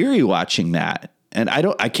got teary watching that. And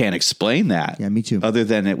I can't explain that. Yeah, me too. Other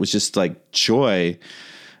than it was just like joy.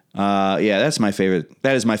 Yeah, that's my favorite.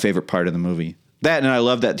 That is my favorite part of the movie. That, and I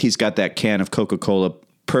love that he's got that can of Coca-Cola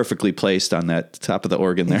perfectly placed on that top of the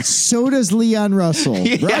organ there. So does Leon Russell.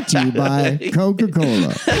 Yeah. Brought to you by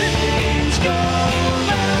Coca-Cola.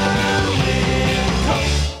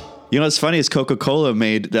 You know what's funny is Coca-Cola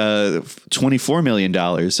made $24 million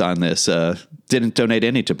on this. Didn't donate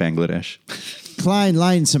any to Bangladesh. Klein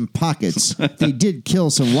lined some pockets. They did kill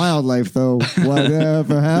some wildlife, though.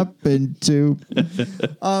 Whatever happened to?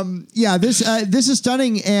 Yeah, this is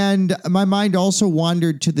stunning, and my mind also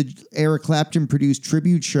wandered to the Eric Clapton produced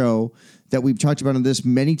tribute show that we've talked about on this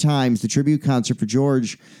many times, the tribute concert for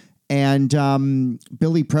George, and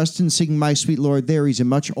Billy Preston singing "My Sweet Lord" there. He's a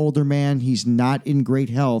much older man. He's not in great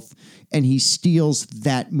health, and he steals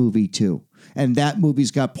that movie too. And that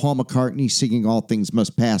movie's got Paul McCartney singing "All Things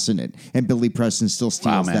Must Pass" in it, and Billy Preston still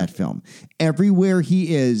steals that film. Everywhere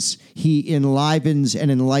he is, he enlivens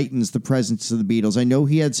and enlightens the presence of the Beatles. I know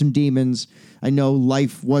he had some demons. I know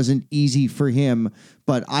life wasn't easy for him,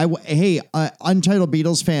 but Untitled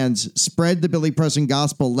Beatles fans, spread the Billy Preston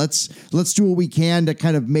gospel. Let's do what we can to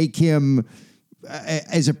kind of make him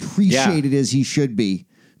as appreciated as he should be,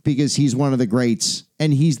 because he's one of the greats,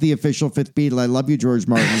 and he's the official fifth Beatle. I love you, George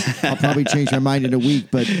Martin. I'll probably change my mind in a week,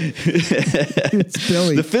 but it's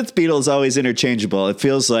Billy. The fifth Beatle is always interchangeable. It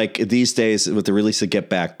feels like these days with the release of Get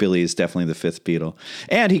Back, Billy is definitely the fifth Beatle.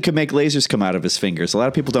 And he could make lasers come out of his fingers. A lot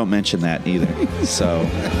of people don't mention that either. So...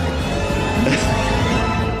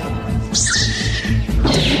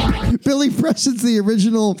 Billy Preston's the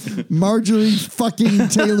original Marjorie fucking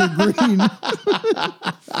Taylor Greene.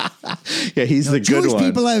 Yeah, he's the good Jewish one.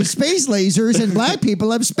 people have space lasers and black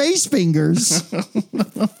people have space fingers.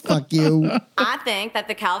 Fuck you. I think that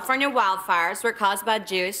the California wildfires were caused by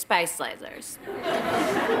Jewish space lasers.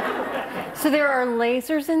 So there are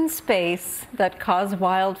lasers in space that cause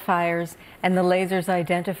wildfires, and the lasers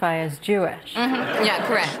identify as Jewish. Mm-hmm. Yeah,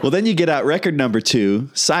 correct. Well, then you get out record number 2,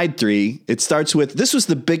 side 3. It starts with, this was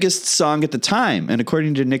the biggest song at the time. And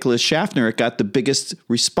according to Nicholas Schaffner, it got the biggest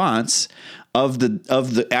response of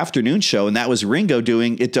the afternoon show. And that was Ringo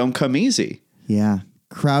doing It Don't Come Easy. Yeah.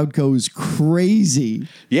 Crowd goes crazy.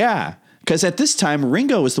 Yeah. Because at this time,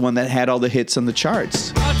 Ringo was the one that had all the hits on the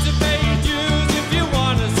charts.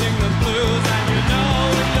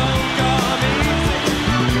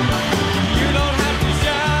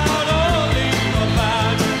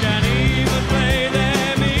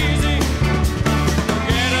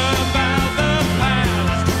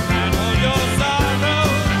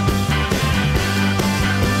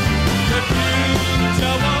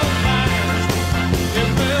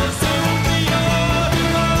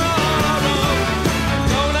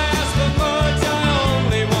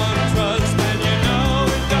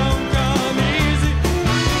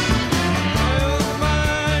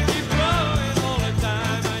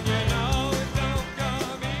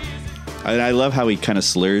 And I love how he kind of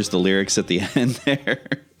slurs the lyrics at the end there.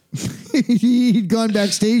 He'd gone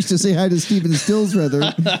backstage to say hi to Stephen Stills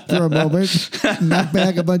rather for a moment, knock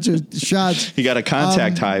back a bunch of shots. He got a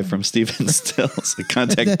contact high from Stephen Stills, a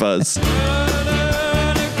contact buzz.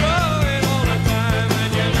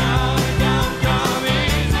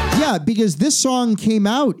 Yeah, because this song came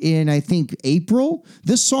out in, I think, April.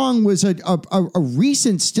 This song was a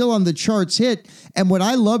recent, still on the charts hit. And what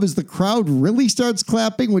I love is the crowd really starts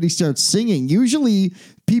clapping when he starts singing. Usually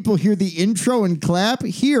people hear the intro and clap.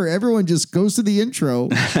 Here, everyone just goes to the intro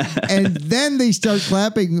and then they start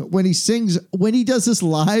clapping when he sings. When he does this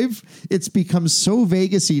live, it's become so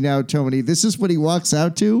Vegas-y now, Tony. This is what he walks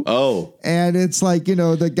out to. Oh. And it's like, you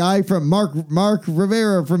know, the guy from Mark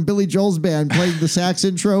Rivera from Billy Joel's band playing the sax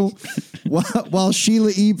intro while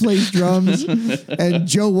Sheila E. plays drums and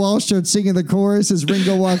Joe Walsh starts singing the chorus as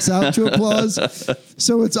Ringo walks out to applause.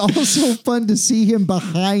 So it's also fun to see him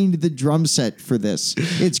behind the drum set for this.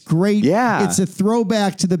 It's great. Yeah. It's a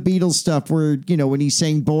throwback to the Beatles stuff where, you know, when he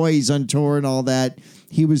sang Boys on tour and all that,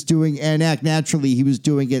 he was doing, and Act Naturally, he was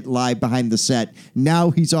doing it live behind the set.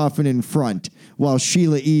 Now he's often in front while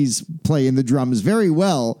Sheila E.'s playing the drums very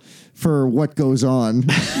well for what goes on.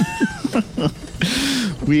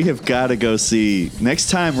 We have got to go see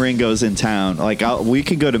next time Ringo's in town. Like we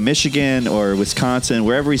can go to Michigan or Wisconsin,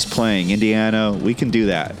 wherever he's playing, Indiana. We can do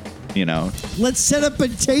that. You know, let's set up a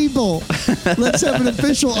table. Let's have an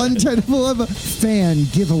official Untitled fan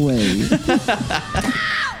giveaway.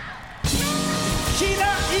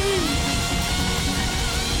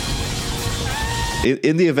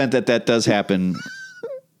 In the event that does happen,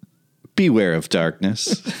 beware of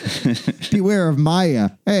darkness. Beware of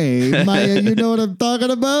Maya. Hey, Maya, you know what I'm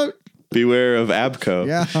talking about? Beware of Abco.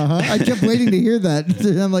 Yeah, I kept waiting to hear that.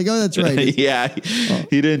 I'm like, oh, that's right. Yeah,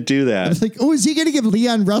 he didn't do that. I was like, oh, is he going to give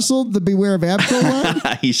Leon Russell the Beware of Abco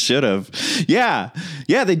line? He should have. Yeah,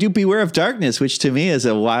 they do Beware of Darkness, which to me is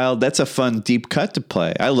that's a fun deep cut to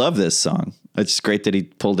play. I love this song. It's great that he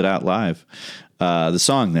pulled it out live. The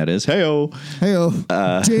song, that is. Hey-o. Hey-o.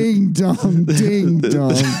 Ding dong, ding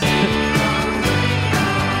dong.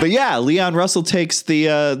 But yeah, Leon Russell takes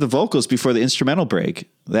the vocals before the instrumental break.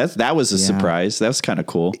 That was a surprise. That was kind of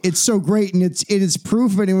cool. It's so great, and it is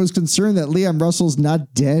proof if anyone's concerned that Leon Russell's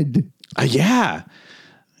not dead. Yeah.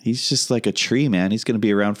 He's just like a tree, man. He's going to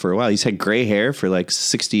be around for a while. He's had gray hair for like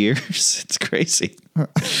 60 years. It's crazy.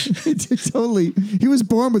 Totally. He was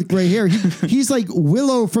born with gray hair. He's like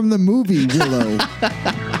Willow from the movie Willow.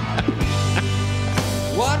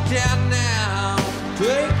 Watch out now.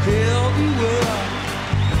 Take care of the world.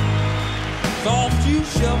 Soft you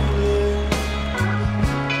shuffling.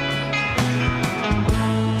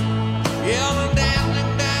 Yelling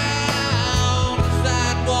dancing down the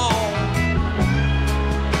sidewalk.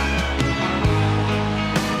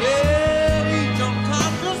 Yeah, each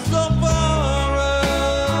unconscious sufferer.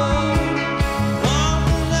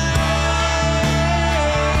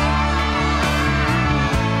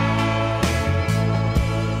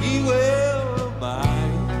 Beware of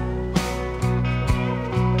mine.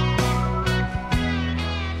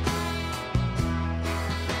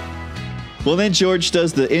 Well, then George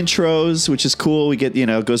does the intros, which is cool. We get,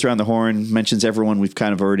 goes around the horn, mentions everyone we've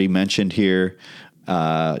kind of already mentioned here.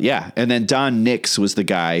 And then Don Nix was the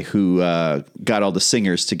guy who got all the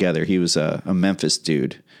singers together. He was a Memphis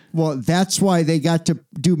dude. Well, that's why they got to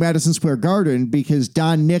do Madison Square Garden, because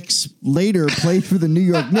Don Nix later played for the New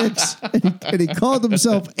York Knicks, and he called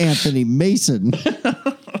himself Anthony Mason.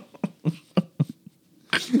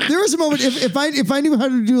 There was a moment, if I knew how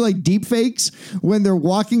to do like deep fakes when they're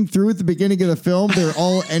walking through at the beginning of the film, they're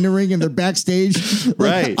all entering and they're backstage. Like,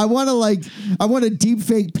 right. I want a deep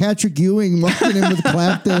fake Patrick Ewing walking in with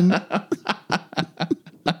Clapton.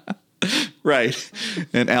 Right.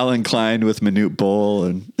 And Alan Klein with Manute Bol.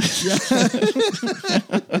 And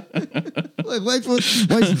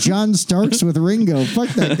why's John Starks with Ringo? Fuck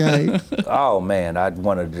that guy. Oh, man, I'd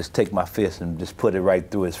want to just take my fist and just put it right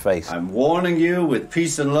through his face. I'm warning you with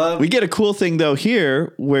peace and love. We get a cool thing, though,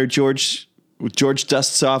 here where George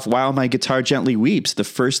dusts off While My Guitar Gently Weeps, the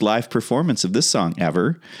first live performance of this song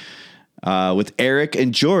ever, with Eric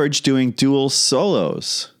and George doing dual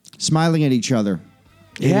solos. Smiling at each other.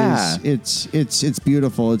 Yeah. It's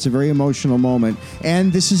beautiful. It's a very emotional moment.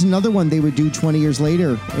 And this is another one they would do 20 years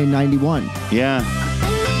later in 91. Yeah.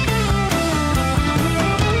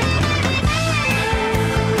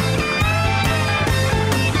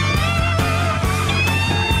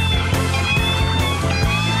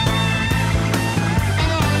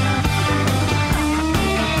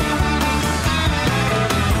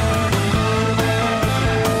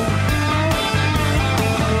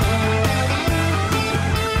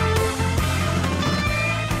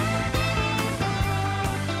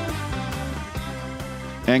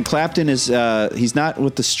 And Clapton is, he's not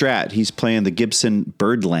with the Strat. He's playing the Gibson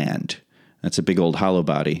Birdland. That's a big old hollow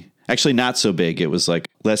body. Actually, not so big. It was like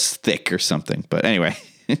less thick or something. But anyway,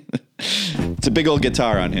 it's a big old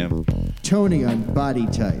guitar on him. Tony on body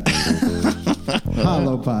type.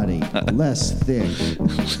 Hollow body. Less thick.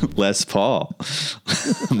 Less Paul.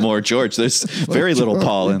 More George. There's very little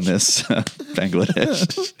Paul in this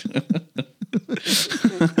Bangladesh.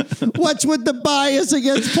 What's with the bias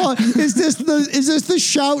against Paul? Is this the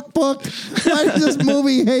Shout book? Why does this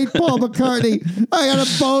movie hate Paul McCartney? I got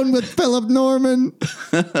a bone with Philip Norman.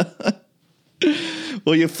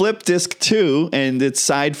 Well, you flip disc 2, and it's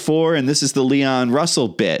side 4, and this is the Leon Russell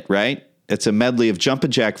bit, right? It's a medley of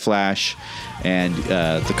Jumpin' Jack Flash and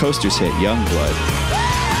the Coasters hit Youngblood.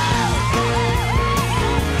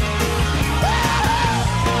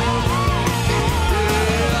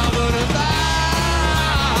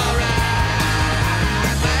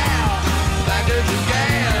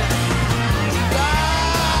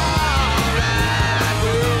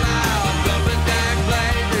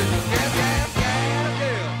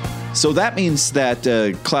 So that means that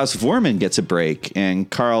Klaus Voormann gets a break, and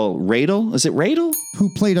Carl Radel, is it Radel?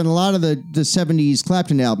 Who played on a lot of the 70s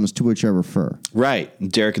Clapton albums to which I refer. Right.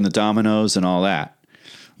 Derek and the Dominoes and all that.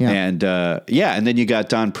 Yeah. And and then you got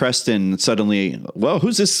Don Preston suddenly, whoa,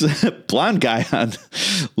 who's this blonde guy on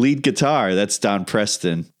lead guitar? That's Don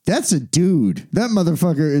Preston. That's a dude. That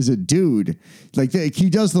motherfucker is a dude. Like he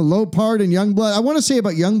does the low part in Youngblood. I want to say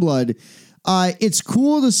about Youngblood, it's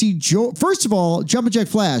cool to see George. First of all, Jumpin' Jack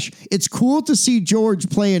Flash. It's cool to see George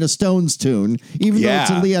playing a Stones tune, even though it's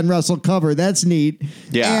a Leon Russell cover. That's neat.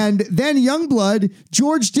 Yeah. And then Youngblood,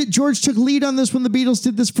 George took lead on this when the Beatles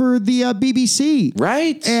did this for the BBC.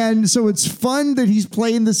 Right. And so it's fun that he's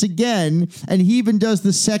playing this again, and he even does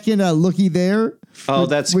the second "Looky There." Oh,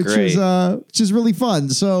 that's great. Which is really fun.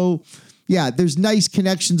 So, yeah, there's nice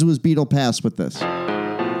connections with Beatle past with this.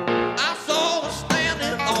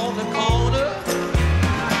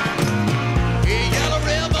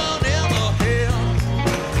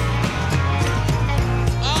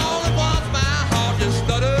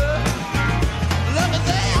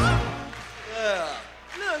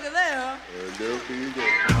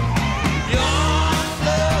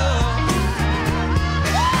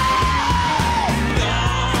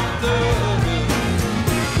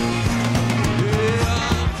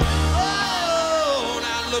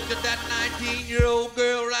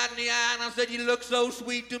 You look so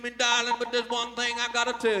sweet to me, darling, but there's one thing I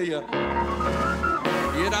gotta tell you.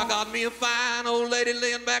 Yet I got me a fine old lady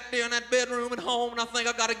laying back there in that bedroom at home, and I think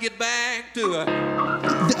I gotta get back to her.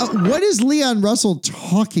 What is Leon Russell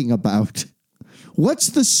talking about? What's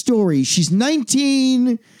the story? She's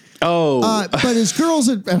 19. Oh. But his girl's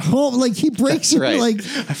at home. Like, he breaks her, right. like,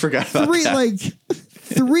 I forgot about that.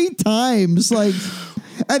 three times. Like,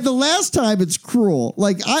 and the last time it's cruel.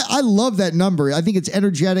 Like, I love that number. I think it's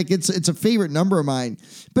energetic. It's a favorite number of mine.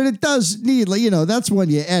 But it does need, like, that's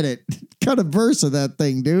when you edit. Cut a verse of that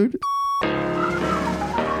thing, dude. Yet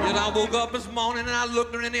I woke up this morning and I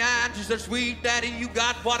looked her in the eye and she said, "Sweet daddy, you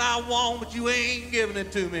got what I want, but you ain't giving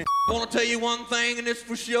it to me. I want to tell you one thing, and it's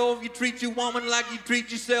for sure. If you treat your woman like you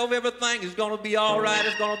treat yourself, everything is going to be all right.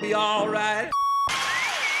 It's going to be all right."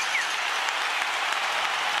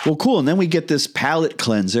 Well, cool. And then we get this palate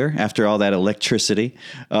cleanser after all that electricity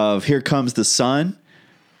of Here Comes the Sun.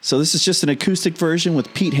 So this is just an acoustic version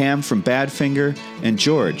with Pete Ham from Badfinger and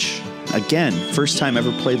George. Again, first time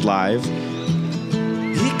ever played live.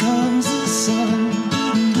 Here comes the sun.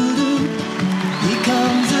 Here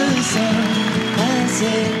comes the sun. I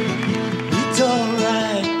say it's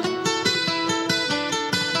alright.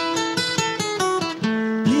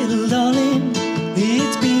 Little darling,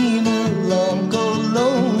 it's been a long,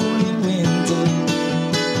 lonely winter.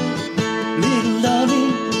 Little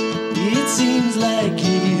darling, it seems like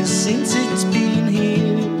years since it's been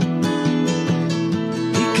here.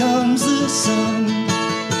 Here comes the sun.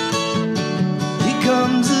 Here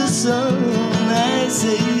comes the sun. I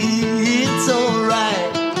say it's alright.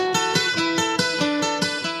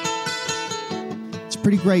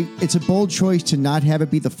 Pretty great. It's a bold choice to not have it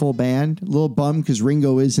be the full band. A little bummed because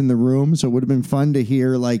Ringo is in the room, so it would have been fun to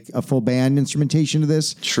hear like a full band instrumentation of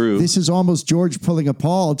this. True. This is almost George pulling a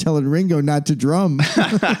Paul, telling Ringo not to drum.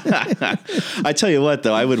 I tell you what,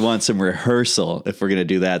 though, I would want some rehearsal if we're going to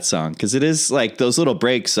do that song, because it is like those little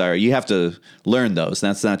breaks you have to learn those.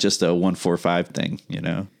 That's not just a 1-4-5 thing,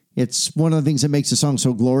 It's one of the things that makes the song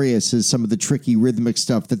so glorious is some of the tricky rhythmic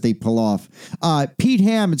stuff that they pull off. Pete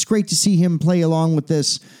Ham, it's great to see him play along with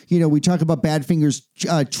this. You know, we talk about Badfinger's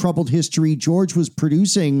troubled history. George was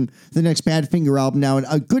producing the next Badfinger album now, and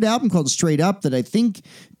a good album called Straight Up that I think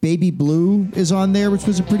Baby Blue is on there, which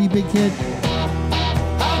was a pretty big hit.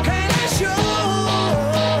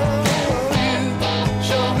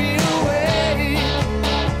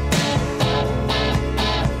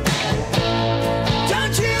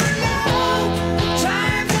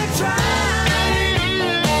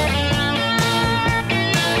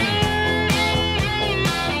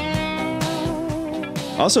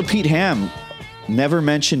 Also, Pete Ham, never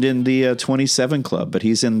mentioned in the 27 Club, but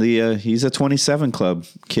he's in the he's a 27 Club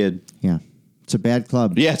kid. Yeah, it's a bad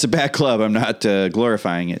club. Yeah, it's a bad club. I'm not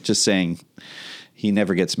glorifying it. Just saying he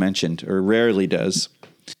never gets mentioned or rarely does.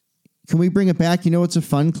 Can we bring it back? You know what's a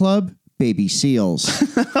fun club? Baby Seals.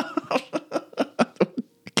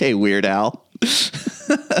 Okay, Weird Al.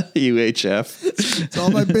 UHF. It's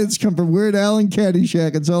all my bits come from Weird Al and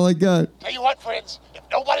Caddyshack. It's all I got. Tell you what, friends, if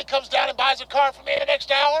nobody comes down and buys a car from me in the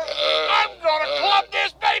next hour, I'm gonna club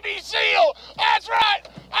this baby seal. That's right.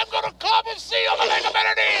 I'm gonna club a seal to make a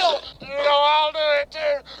better deal. You know I'll do it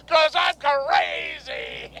too, because I'm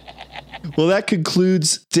crazy. Well, that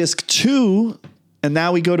concludes disc 2. And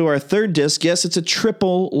now we go to our third disc. Yes, it's a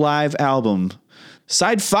triple live album.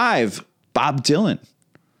 Side 5, Bob Dylan.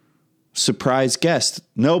 Surprise guest.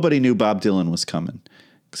 Nobody knew Bob Dylan was coming,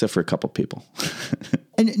 except for a couple people.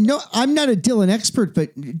 And no, I'm not a Dylan expert, but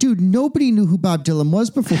dude, nobody knew who Bob Dylan was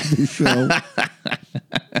before this show.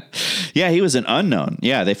 Yeah, he was an unknown.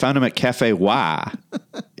 Yeah, they found him at Cafe Wah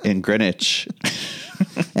in Greenwich.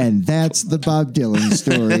 And that's the Bob Dylan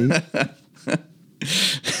story.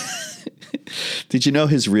 Did you know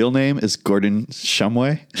his real name is Gordon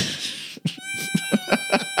Shumway?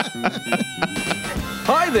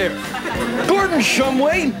 Hi there. Gordon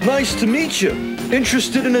Shumway. Nice to meet you.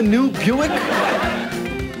 Interested in a new Buick?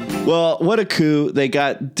 Well, what a coup. They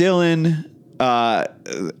got Dylan.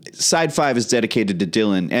 Side 5 is dedicated to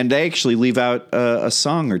Dylan, and they actually leave out a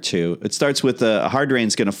song or two. It starts with A Hard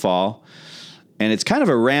Rain's Gonna Fall, and it's kind of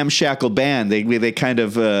a ramshackle band. They kind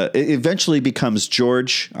of, it eventually becomes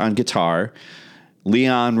George on guitar,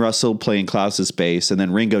 Leon Russell playing Klaus's bass, and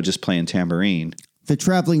then Ringo just playing tambourine. The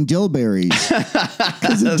Traveling Dillberries.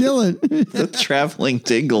 Because of Dylan. The Traveling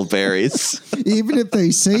Dingleberries. Even if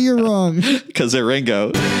they say you're wrong. Because of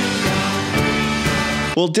Ringo.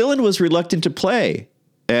 Well, Dylan was reluctant to play.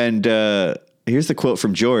 And here's the quote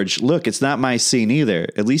from George. "Look, it's not my scene either.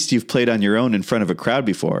 At least you've played on your own in front of a crowd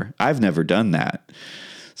before. I've never done that."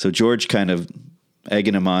 So George kind of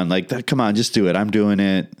egging him on, like, come on, just do it. I'm doing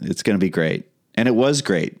it. It's going to be great. And it was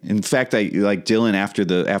great. In fact, Dylan after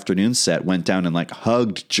the afternoon set went down and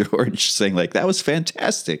hugged George, saying that was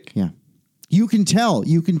fantastic. Yeah. You can tell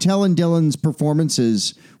in Dylan's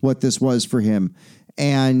performances what this was for him.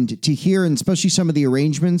 And to hear, and especially some of the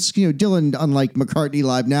arrangements, Dylan, unlike McCartney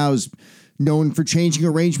Live Now, is known for changing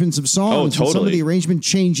arrangements of songs. Oh, totally. And some of the arrangement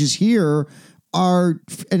changes here are,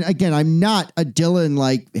 and again, I'm not a Dylan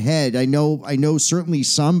head. I know certainly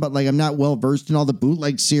some, but I'm not well versed in all the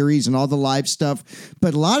bootleg series and all the live stuff.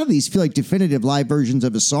 But a lot of these feel like definitive live versions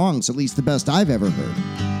of his songs, at least the best I've ever heard.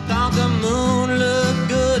 Don't the moon look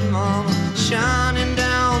good, Mama, shining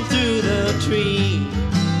down through the tree?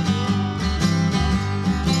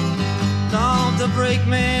 Don't the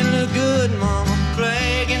brakeman look good, Mama,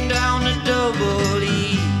 dragging down the double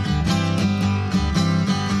E?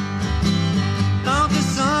 Don't the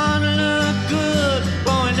sun look good,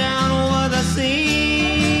 going down over the sea?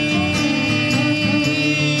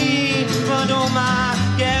 But don't my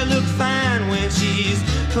gal look fine when she's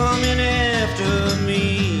coming after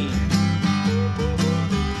me?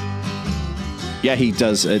 Yeah, he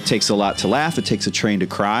does. It takes a lot to laugh. It takes a train to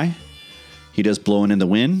cry. He does Blowing in the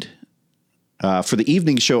Wind. For the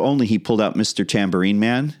evening show only, he pulled out Mr. Tambourine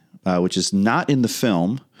Man, which is not in the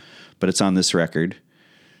film, but it's on this record.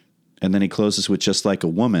 And then he closes with Just Like a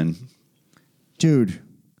Woman. Dude,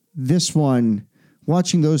 this one,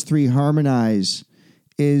 watching those three harmonize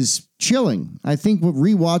is chilling. I think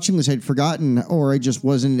rewatching this, I'd forgotten, or I just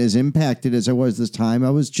wasn't as impacted as I was this time. I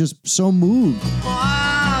was just so moved.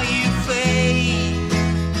 While you fade,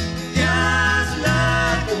 just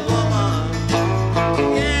like a woman.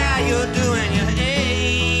 Yeah, you're doing your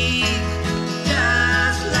age,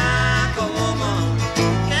 just like a woman.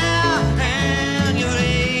 Yeah, and your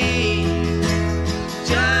age,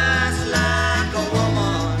 just like a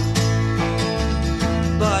woman.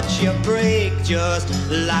 But you break just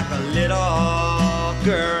like a little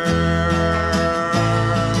girl.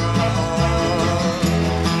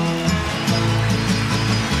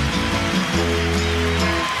 'Cause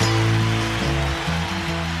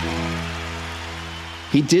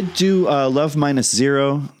He did do Love Minus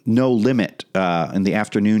Zero, No Limit in the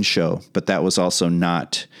afternoon show, but that was also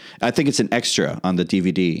not. I think it's an extra on the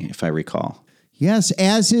DVD, if I recall. Yes,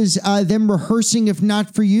 as is them rehearsing If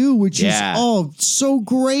Not For You, which is so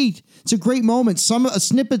great. It's a great moment. Some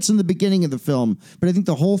snippets in the beginning of the film, but I think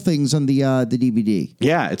the whole thing's on the DVD.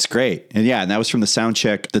 Yeah, it's great. And that was from the sound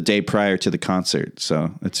check the day prior to the concert.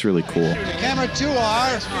 So it's really cool. Camera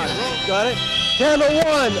 2R. Got it. Camera 1,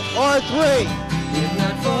 R3. If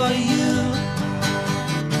not for you,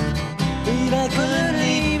 babe, I couldn't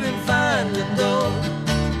even find the door.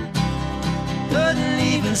 Couldn't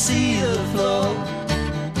even see the floor.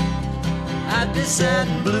 I'd be sad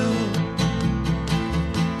and blue.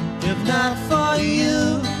 If not for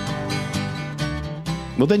you.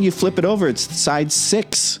 Well, then you flip it over. It's side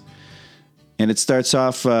 6. And it starts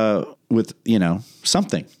off with,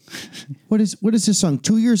 something. What is this song?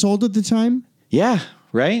 2 years old at the time? Yeah,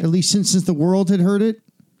 right? At least since the world had heard it?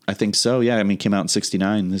 I think so, yeah. I mean, it came out in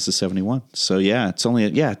 1969. This is 1971. So, yeah, it's only a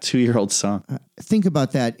 2-year-old song. Think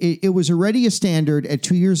about that. It was already a standard at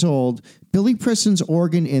 2 years old. Billy Preston's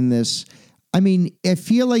organ in this. I mean, I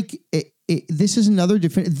feel like this is another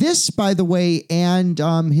different. This, by the way, and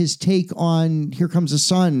his take on Here Comes the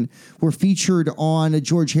Sun were featured on a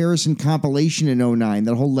George Harrison compilation in 2009,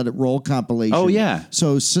 that whole Let It Roll compilation. Oh, yeah.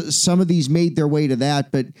 So some of these made their way to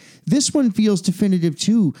that, but this one feels definitive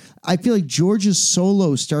too. I feel like George's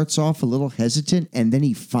solo starts off a little hesitant and then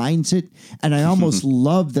he finds it. And I almost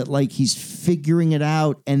love that, like, he's figuring it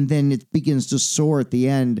out and then it begins to soar at the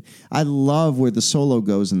end. I love where the solo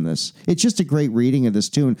goes in this. It's just a great reading of this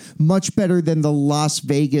tune. Much better than the Las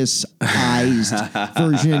Vegas-ized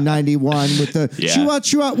version in 91 with the chua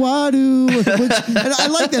chua wadu. And I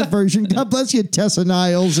like that version. God bless you, Tessa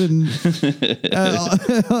Niles.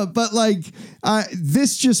 But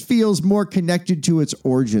this just feels more connected to its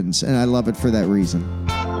origins, and I love it for that reason.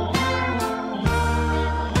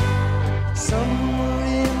 Somewhere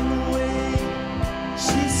in the way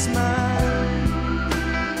she smiled,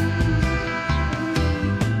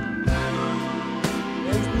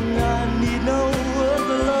 and I need no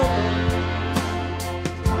other love.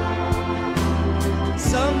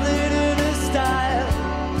 Something in her style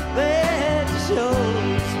that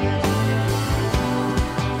shows me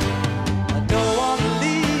I don't want to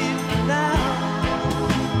leave now.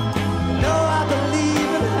 No, I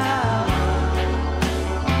believe in how.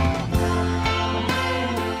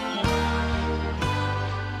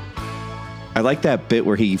 I like that bit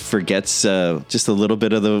where he forgets just a little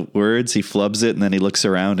bit of the words. He flubs it, and then he looks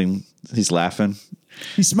around, and he's laughing.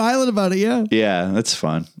 He's smiling about it, yeah. Yeah, that's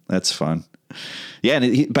fun. That's fun. Yeah,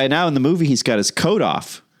 and by now in the movie, he's got his coat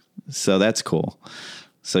off. So that's cool.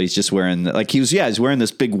 So he's just wearing, he's wearing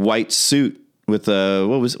this big white suit with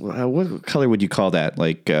what color would you call that?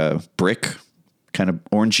 Like brick, kind of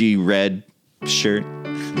orangey red shirt.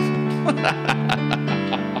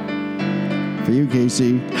 For you,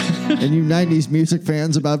 Casey, and you 90s music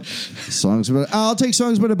fans about songs about... I'll take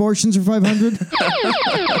songs about abortions for 500.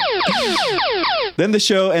 Then the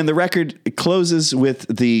show and the record closes with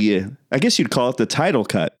the, I guess you'd call it the title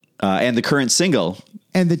cut, and the current single.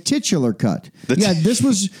 And the titular cut. This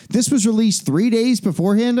was released 3 days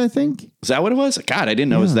beforehand, I think. Is that what it was? God, I didn't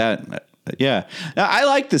know it was that. Yeah. I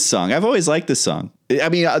like this song. I've always liked this song. I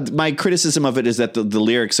mean, my criticism of it is that the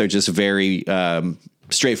lyrics are just very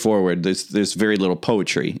straightforward. There's very little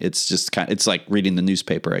poetry. It's just it's like reading the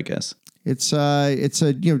newspaper, I guess. It's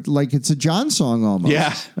a John song almost.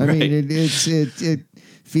 Yeah. I mean, it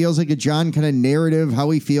feels like a John kind of narrative, how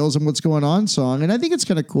he feels and what's going on song. And I think it's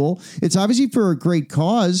kind of cool. It's obviously for a great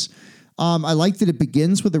cause. I like that it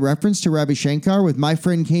begins with a reference to Ravi Shankar with "My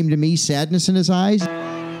friend came to me, sadness in his eyes."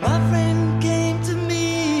 My friend came to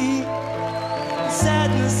me,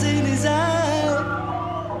 sadness in his eye,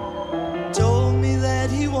 told me that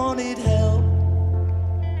he wanted help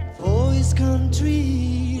for his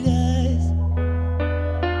country lies.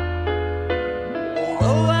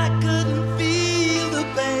 Although I couldn't feel the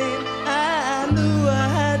pain, I knew I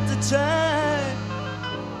had to try.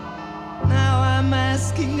 Now I'm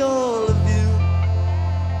asking all of you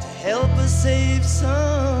to help us save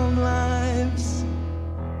some lives.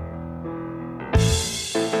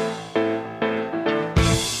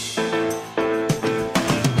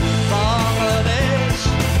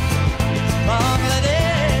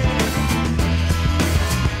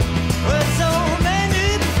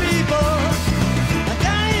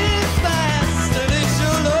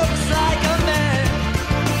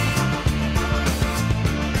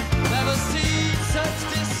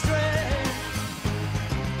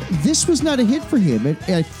 This was not a hit for him.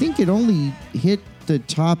 I think it only hit the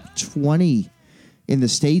top 20 in the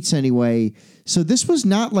States anyway. So this was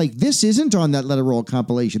not like, this isn't on that Let It Roll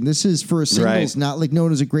compilation. This is for singles, not like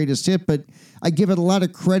known as a greatest hit, but I give it a lot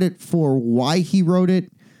of credit for why he wrote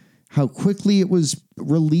it, how quickly it was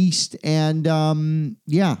released. And I'm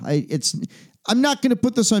not going to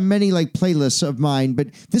put this on many like playlists of mine, but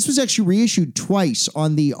this was actually reissued twice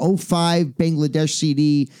on the 05 Bangladesh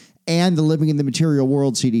CD and the Living in the Material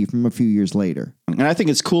World CD from a few years later. And I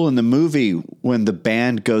think it's cool in the movie when the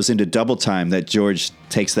band goes into double time that George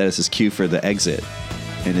takes that as his cue for the exit.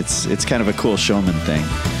 And it's kind of a cool showman thing.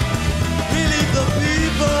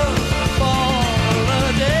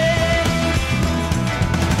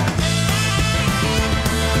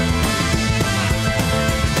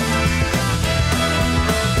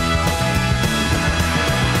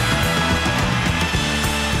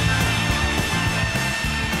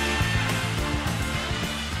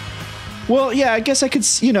 Well, yeah, I guess I could,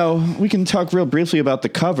 we can talk real briefly about the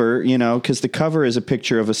cover, because the cover is a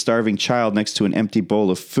picture of a starving child next to an empty bowl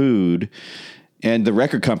of food. And the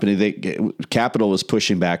record company, Capitol was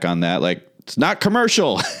pushing back on that. Like, it's not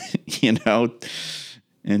commercial,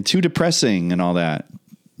 and too depressing and all that.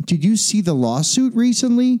 Did you see the lawsuit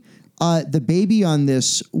recently? The baby on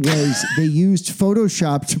this was, they used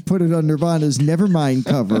Photoshop to put it on Nirvana's Nevermind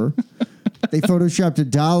cover. They Photoshopped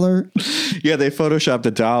 $1. Yeah, they Photoshopped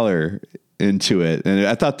 $1 into it. And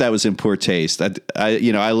I thought that was in poor taste. I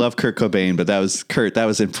love Kurt Cobain, but that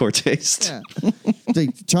was in poor taste. Yeah. They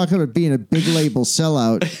talk about being a big label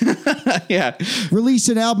sellout. Yeah. Release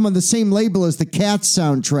an album on the same label as the Cats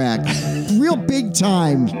soundtrack. Real big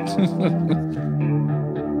time.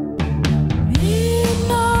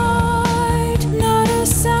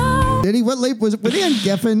 Did what label was it? Were they on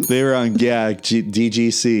Geffen? They were on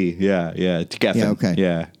DGC. Yeah. Geffen. Yeah, okay.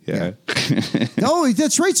 Yeah. Oh,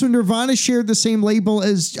 that's right. So Nirvana shared the same label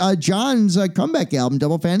as John's comeback album.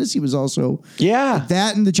 Double Fantasy was also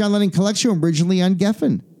that, and the John Lennon Collection originally on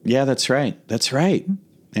Geffen. Yeah, that's right.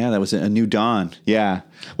 Yeah, that was a new dawn. Yeah.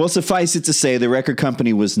 Well, suffice it to say, the record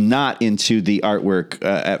company was not into the artwork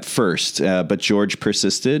at first, but George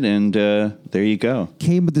persisted, and there you go.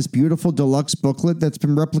 Came with this beautiful deluxe booklet that's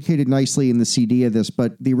been replicated nicely in the CD of this,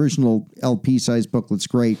 but the original LP-size booklet's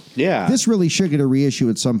great. Yeah. This really should get a reissue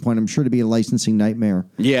at some point. I'm sure to be a licensing nightmare.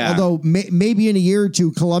 Yeah. Although maybe in a year or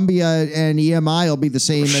two, Columbia and EMI will be the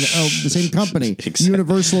same, the same company. Exactly.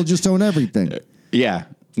 Universal will just own everything. Yeah.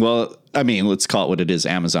 Well, I mean, let's call it what it is,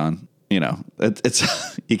 Amazon.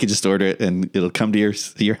 It's you can just order it and it'll come to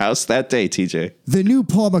your house that day, TJ. The new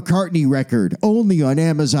Paul McCartney record, only on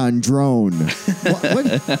Amazon Drone.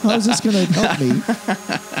 How's this going to help me?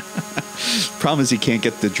 Problem is you can't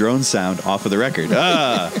get the drone sound off of the record.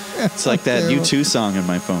 It's like that U2 song on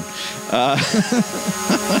my phone.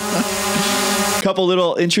 Couple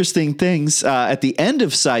little interesting things. At the end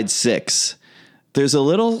of side 6, there's a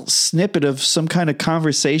little snippet of some kind of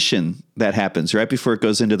conversation that happens right before it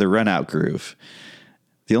goes into the run out groove.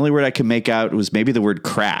 The only word I can make out was maybe the word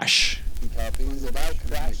crash.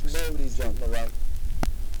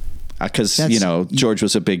 Because, George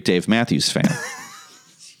was a big Dave Matthews fan.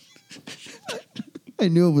 I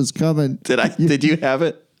knew it was coming. Did you have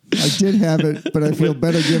it? I did have it, but I feel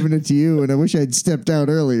better giving it to you, and I wish I'd stepped out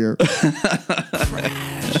earlier.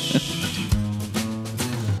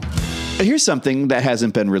 Here's something that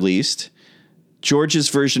hasn't been released. George's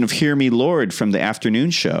version of Hear Me Lord from the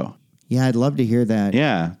afternoon show. Yeah, I'd love to hear that.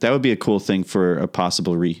 Yeah, that would be a cool thing for a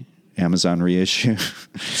possible Amazon reissue.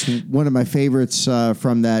 It's one of my favorites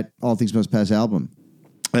from that All Things Must Pass album.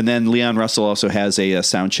 And then Leon Russell also has a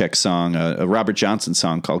soundcheck song, a Robert Johnson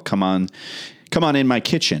song called Come On In My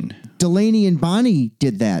Kitchen. Delaney and Bonnie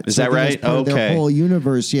did that. Is that right? Okay. Their whole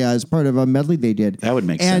universe, as part of a medley they did. That would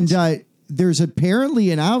make sense. And there's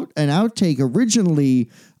apparently an outtake. Originally,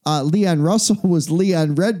 Leon Russell was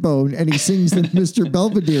Leon Redbone, and he sings the Mr.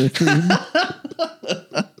 Belvedere theme.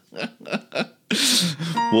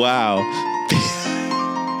 Wow.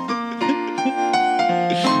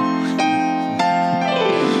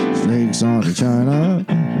 Snakes on to China,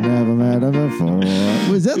 never met her before.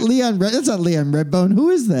 Was that Leon? That's not Leon Redbone.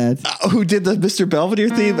 Who is that? Who did the Mr. Belvedere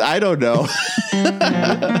theme? I don't know.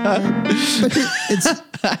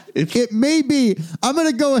 But it may be. I'm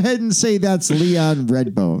going to go ahead and say that's Leon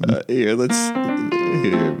Redbone.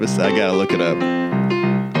 I got to look it up.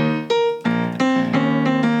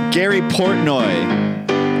 Gary Portnoy.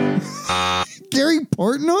 Gary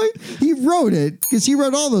Portnoy? He wrote it because he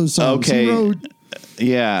wrote all those songs. Okay. He wrote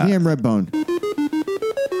Leon Redbone.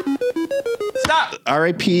 Stop.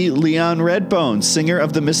 R.I.P. Leon Redbone, singer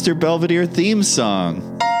of the Mr. Belvedere theme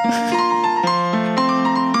song.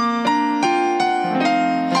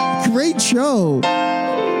 Great show.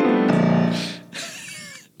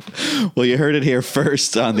 Well, you heard it here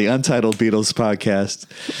first on the Untitled Beatles podcast.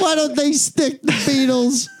 Why don't they stick the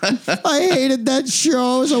Beatles? I hated that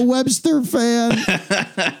show. I was a Webster fan.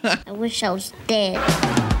 I wish I was dead.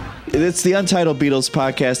 It's the Untitled Beatles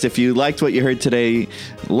podcast. If you liked what you heard today,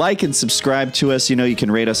 like and subscribe to us. You know you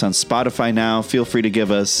can rate us on Spotify now. Feel free to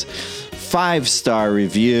give us 5-star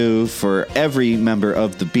review for every member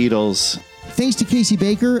of the Beatles. Thanks to Casey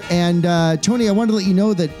Baker. And Tony, I wanted to let you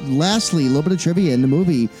know that lastly, a little bit of trivia in the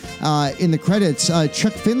movie, in the credits,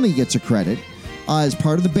 Chuck Finley gets a credit as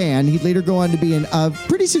part of the band. He'd later go on to be a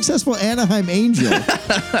pretty successful Anaheim Angel.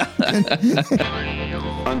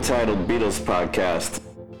 Untitled Beatles podcast.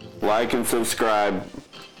 Like and subscribe.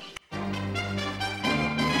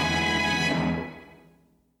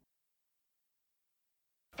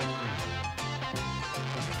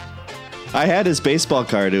 I had his baseball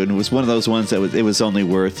card, and it was one of those ones that it was only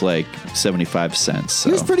worth like 75 cents. So.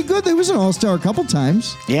 He was pretty good. He was an all-star a couple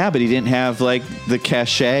times. Yeah, but he didn't have like the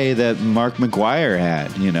cachet that Mark McGwire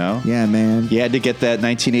had, you know? Yeah, man. You had to get that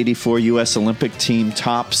 1984 U.S. Olympic team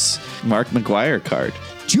tops Mark McGwire card.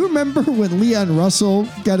 Do you remember when Leon Russell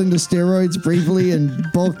got into steroids briefly and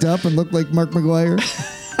bulked up and looked like Mark McGwire?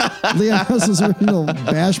 Leon Russell's original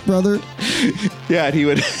Bash brother. Yeah, and he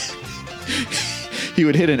would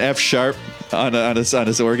hit an F sharp on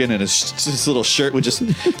his organ, and his little shirt would just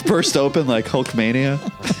burst open like Hulkmania.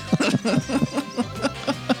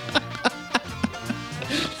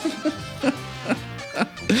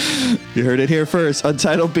 You heard it here first.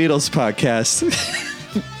 Untitled Beatles podcast.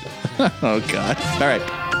 Oh, God. All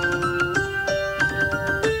right.